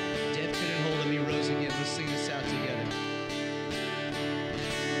 Death couldn't hold him, he rose again. Let's sing this out together.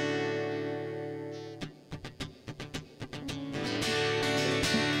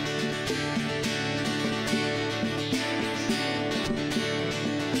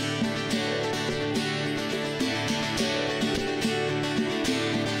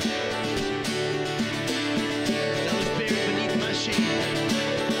 I was buried beneath my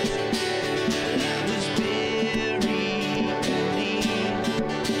shame.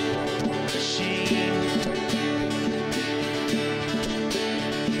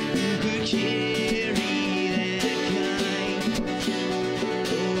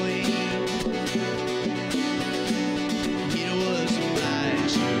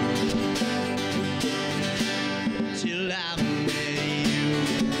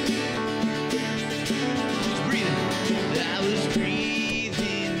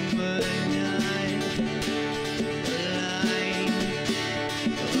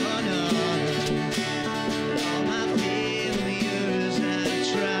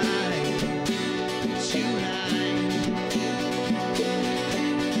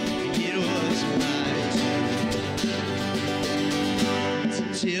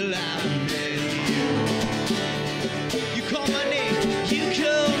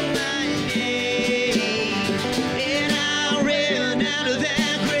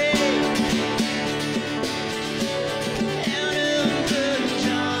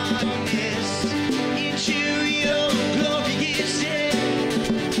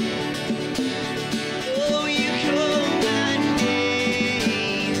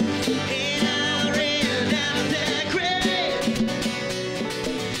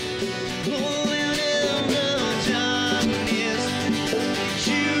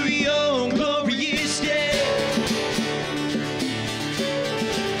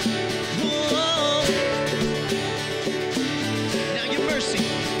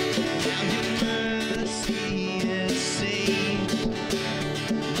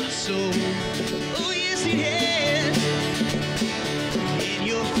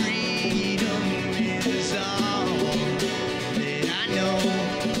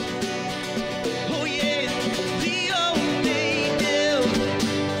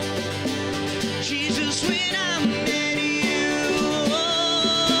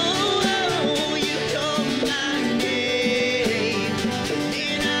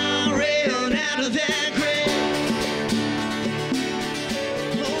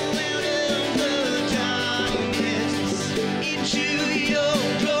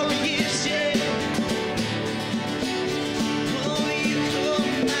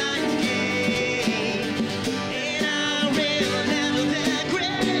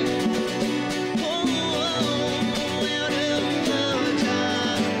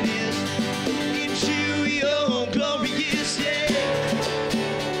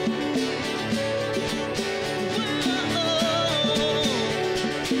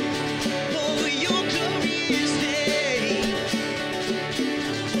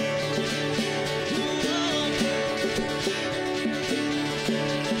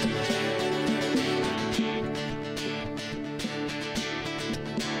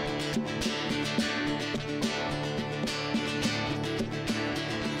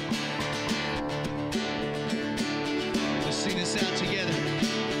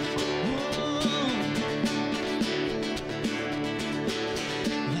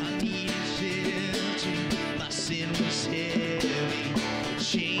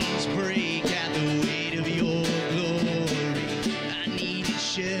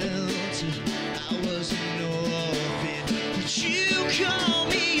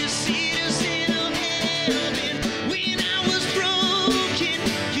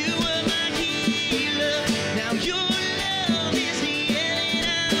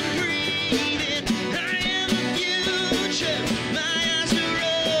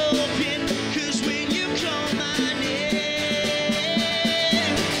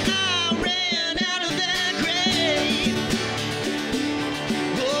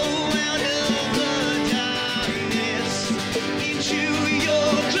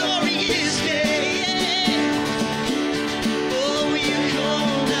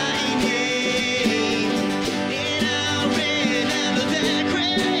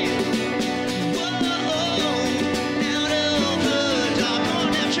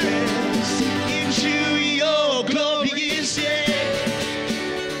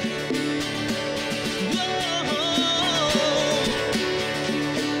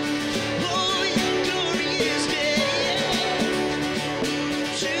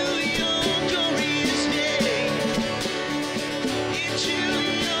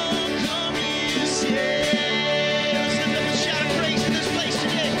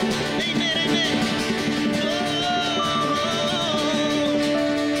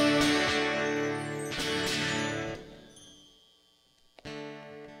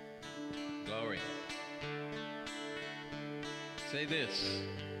 Say this,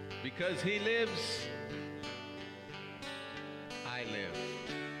 because he lives, I live.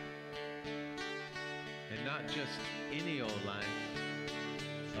 And not just any old life,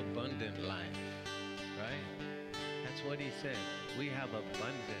 abundant life, right? That's what he said. We have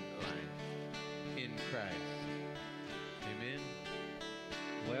abundant life in Christ. Amen.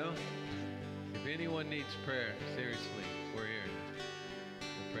 Well, if anyone needs prayer, seriously, we're here.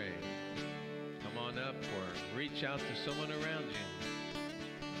 We'll pray. Come on up or reach out to someone around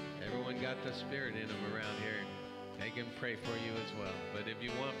you. Everyone got the Spirit in them around here. They can pray for you as well. But if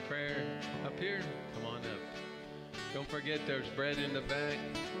you want prayer up here, come on up. Don't forget there's bread in the bag.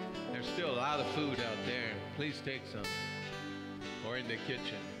 There's still a lot of food out there. Please take some. Or in the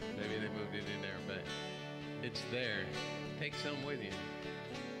kitchen. Maybe they moved it in there, but it's there. Take some with you.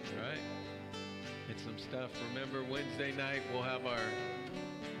 All right? Get some stuff. Remember, Wednesday night we'll have our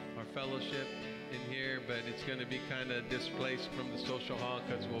fellowship in here, but it's going to be kind of displaced from the social hall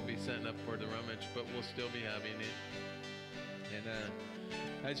because we'll be setting up for the rummage, but we'll still be having it. And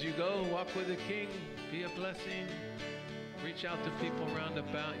as you go, walk with the King. Be a blessing. Reach out to people round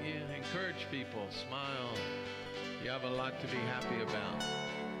about you. Encourage people. Smile. You have a lot to be happy about.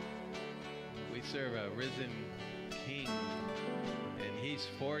 We serve a risen King, and he's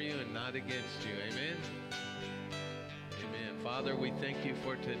for you and not against you. Amen? Amen. Father, we thank you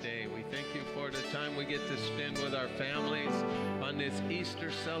for today. We thank you for the time we get to spend with our families on this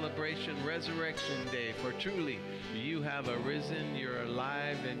Easter celebration, Resurrection Day. For truly, you have arisen, you're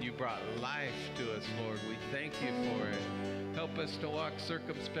alive, and you brought life to us, Lord. We thank you for it. Help us to walk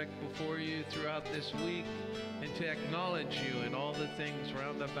circumspect before you throughout this week and to acknowledge you in all the things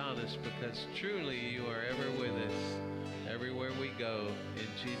round about us, because truly you are ever with us, everywhere we go. In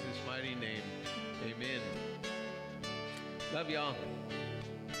Jesus' mighty name, amen. Love y'all.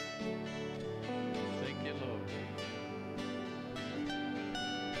 Thank you, Lord.